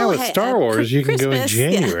 But now with Star Wars, you can go in Christmas,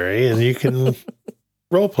 yeah. January and you can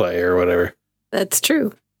role play or whatever. That's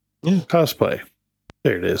true. Cosplay.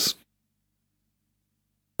 There it is.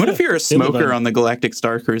 What if you're a smoker on the Galactic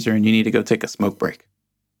Star Cruiser and you need to go take a smoke break?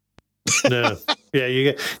 No. Yeah,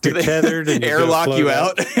 you're tethered and airlock you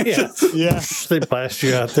out. Yeah. They blast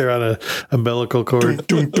you out there on a umbilical cord.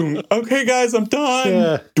 Okay, guys, I'm done.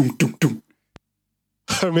 Yeah.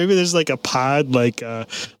 Or maybe there's like a pod, like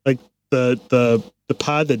the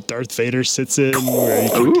pod that Darth Vader sits in, where he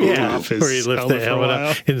can take off his where you lift the helmet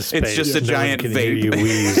up in space. It's just a No giant one can hear vape. you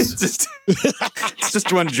wheeze. It's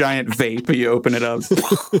just one giant vape. You open it up.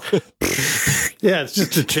 Yeah, it's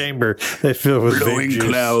just a chamber they fill with Blowing vape juice.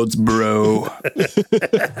 clouds, bro.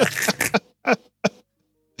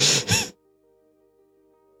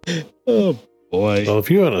 Oh boy! Well,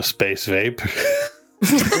 if you want a space vape,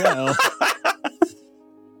 Well,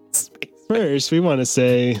 first we want to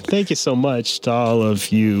say thank you so much to all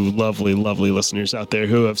of you lovely, lovely listeners out there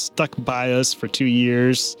who have stuck by us for 2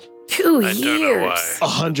 years, 2 I years. don't know why.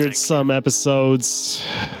 100 some episodes.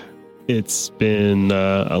 It's been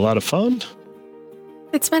a lot of fun.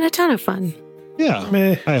 It's been a ton of fun. Yeah,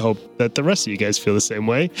 meh. I hope that the rest of you guys feel the same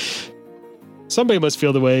way. Somebody must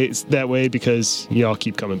feel that way because you all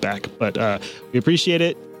keep coming back. But we appreciate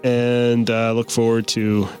it and look forward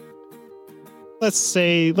to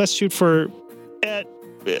let's shoot for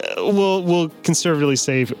we'll conservatively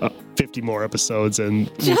say 50 more episodes, and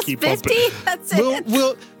we'll Just keep 50? up. That's it.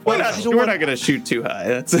 We're not going to shoot too high.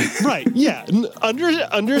 That's right. Yeah,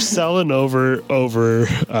 undersell and over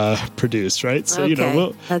produce. Right. So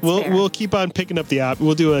Okay, we'll keep on picking up the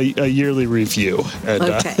We'll do a yearly review. And,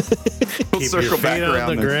 Okay. we'll Keep circle your back feet on around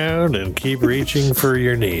the this. ground and keep reaching for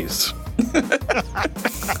your knees.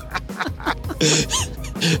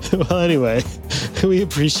 Well, anyway, we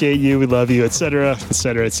appreciate you. We love you, etc.,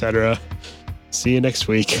 etc., etc. See you next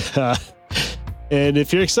week. And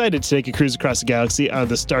if you're excited to take a cruise across the galaxy on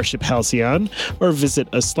the Starship Halcyon, or visit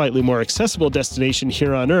a slightly more accessible destination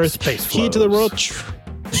here on Earth, Space Key to the World flows.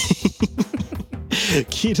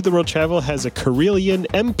 Key to the World Travel has a Carillion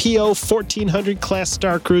MPO 1400 class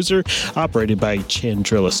star cruiser operated by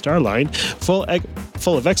Chandrilla Starline, full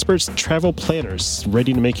of experts, travel planners,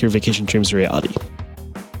 ready to make your vacation dreams a reality.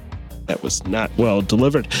 That was not well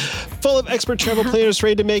delivered. Full of expert travel planners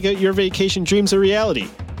ready to make your vacation dreams a reality.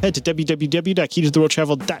 Head to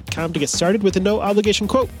www.keytotheworldtravel.com to get started with a no-obligation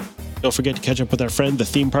quote. Don't forget to catch up with our friend, the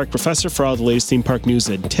Theme Park Professor, for all the latest theme park news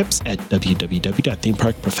and tips at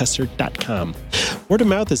www.themeparkprofessor.com. Word of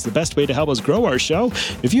mouth is the best way to help us grow our show.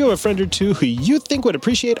 If you have a friend or two who you think would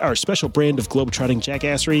appreciate our special brand of globetrotting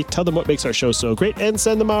jackassery, tell them what makes our show so great and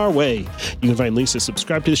send them our way. You can find links to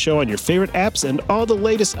subscribe to the show on your favorite apps and all the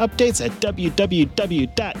latest updates at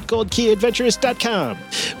www.goldkeyadventures.com.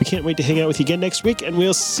 We can't wait to hang out with you again next week, and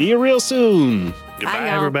we'll see you real soon. Goodbye,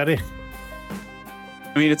 y'all. everybody.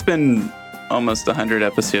 I mean, it's been almost 100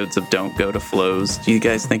 episodes of Don't Go to Flows. Do you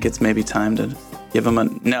guys think it's maybe time to give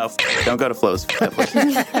them no, don't go to Flows.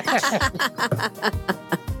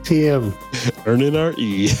 TM. Earning our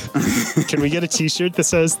E. Can we get a t-shirt that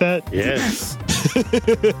says that? Yes.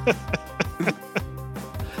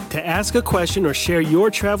 To ask a question or share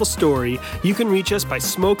your travel story, you can reach us by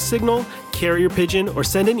smoke signal, carrier pigeon, or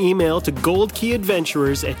send an email to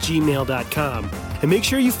goldkeyadventurers@gmail.com. And make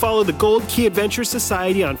sure you follow the Gold Key Adventure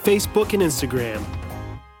Society on Facebook and Instagram.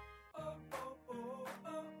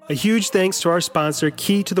 A huge thanks to our sponsor,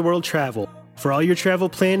 Key to the World Travel. For all your travel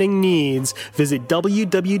planning needs, visit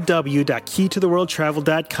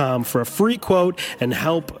www.keytotheworldtravel.com for a free quote and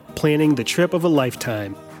help planning the trip of a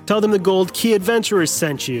lifetime. Tell them the Gold Key Adventurers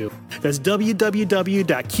sent you. That's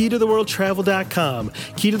www.keytotheworldtravel.com.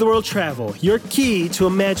 Key to the World Travel, your key to a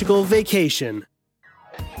magical vacation.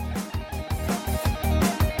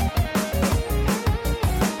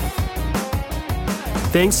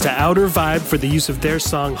 Thanks to Outer Vibe for the use of their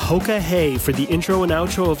song Hoka Hey for the intro and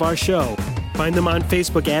outro of our show. Find them on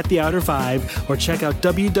Facebook at The Outer Vibe, or check out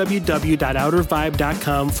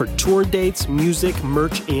www.outervibe.com for tour dates, music,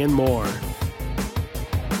 merch, and more.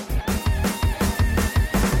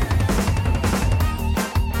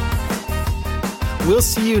 We'll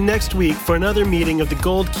see you next week for another meeting of the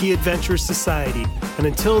Gold Key Adventure Society. And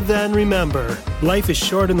until then, remember, life is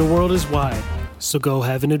short and the world is wide. So go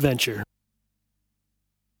have an adventure.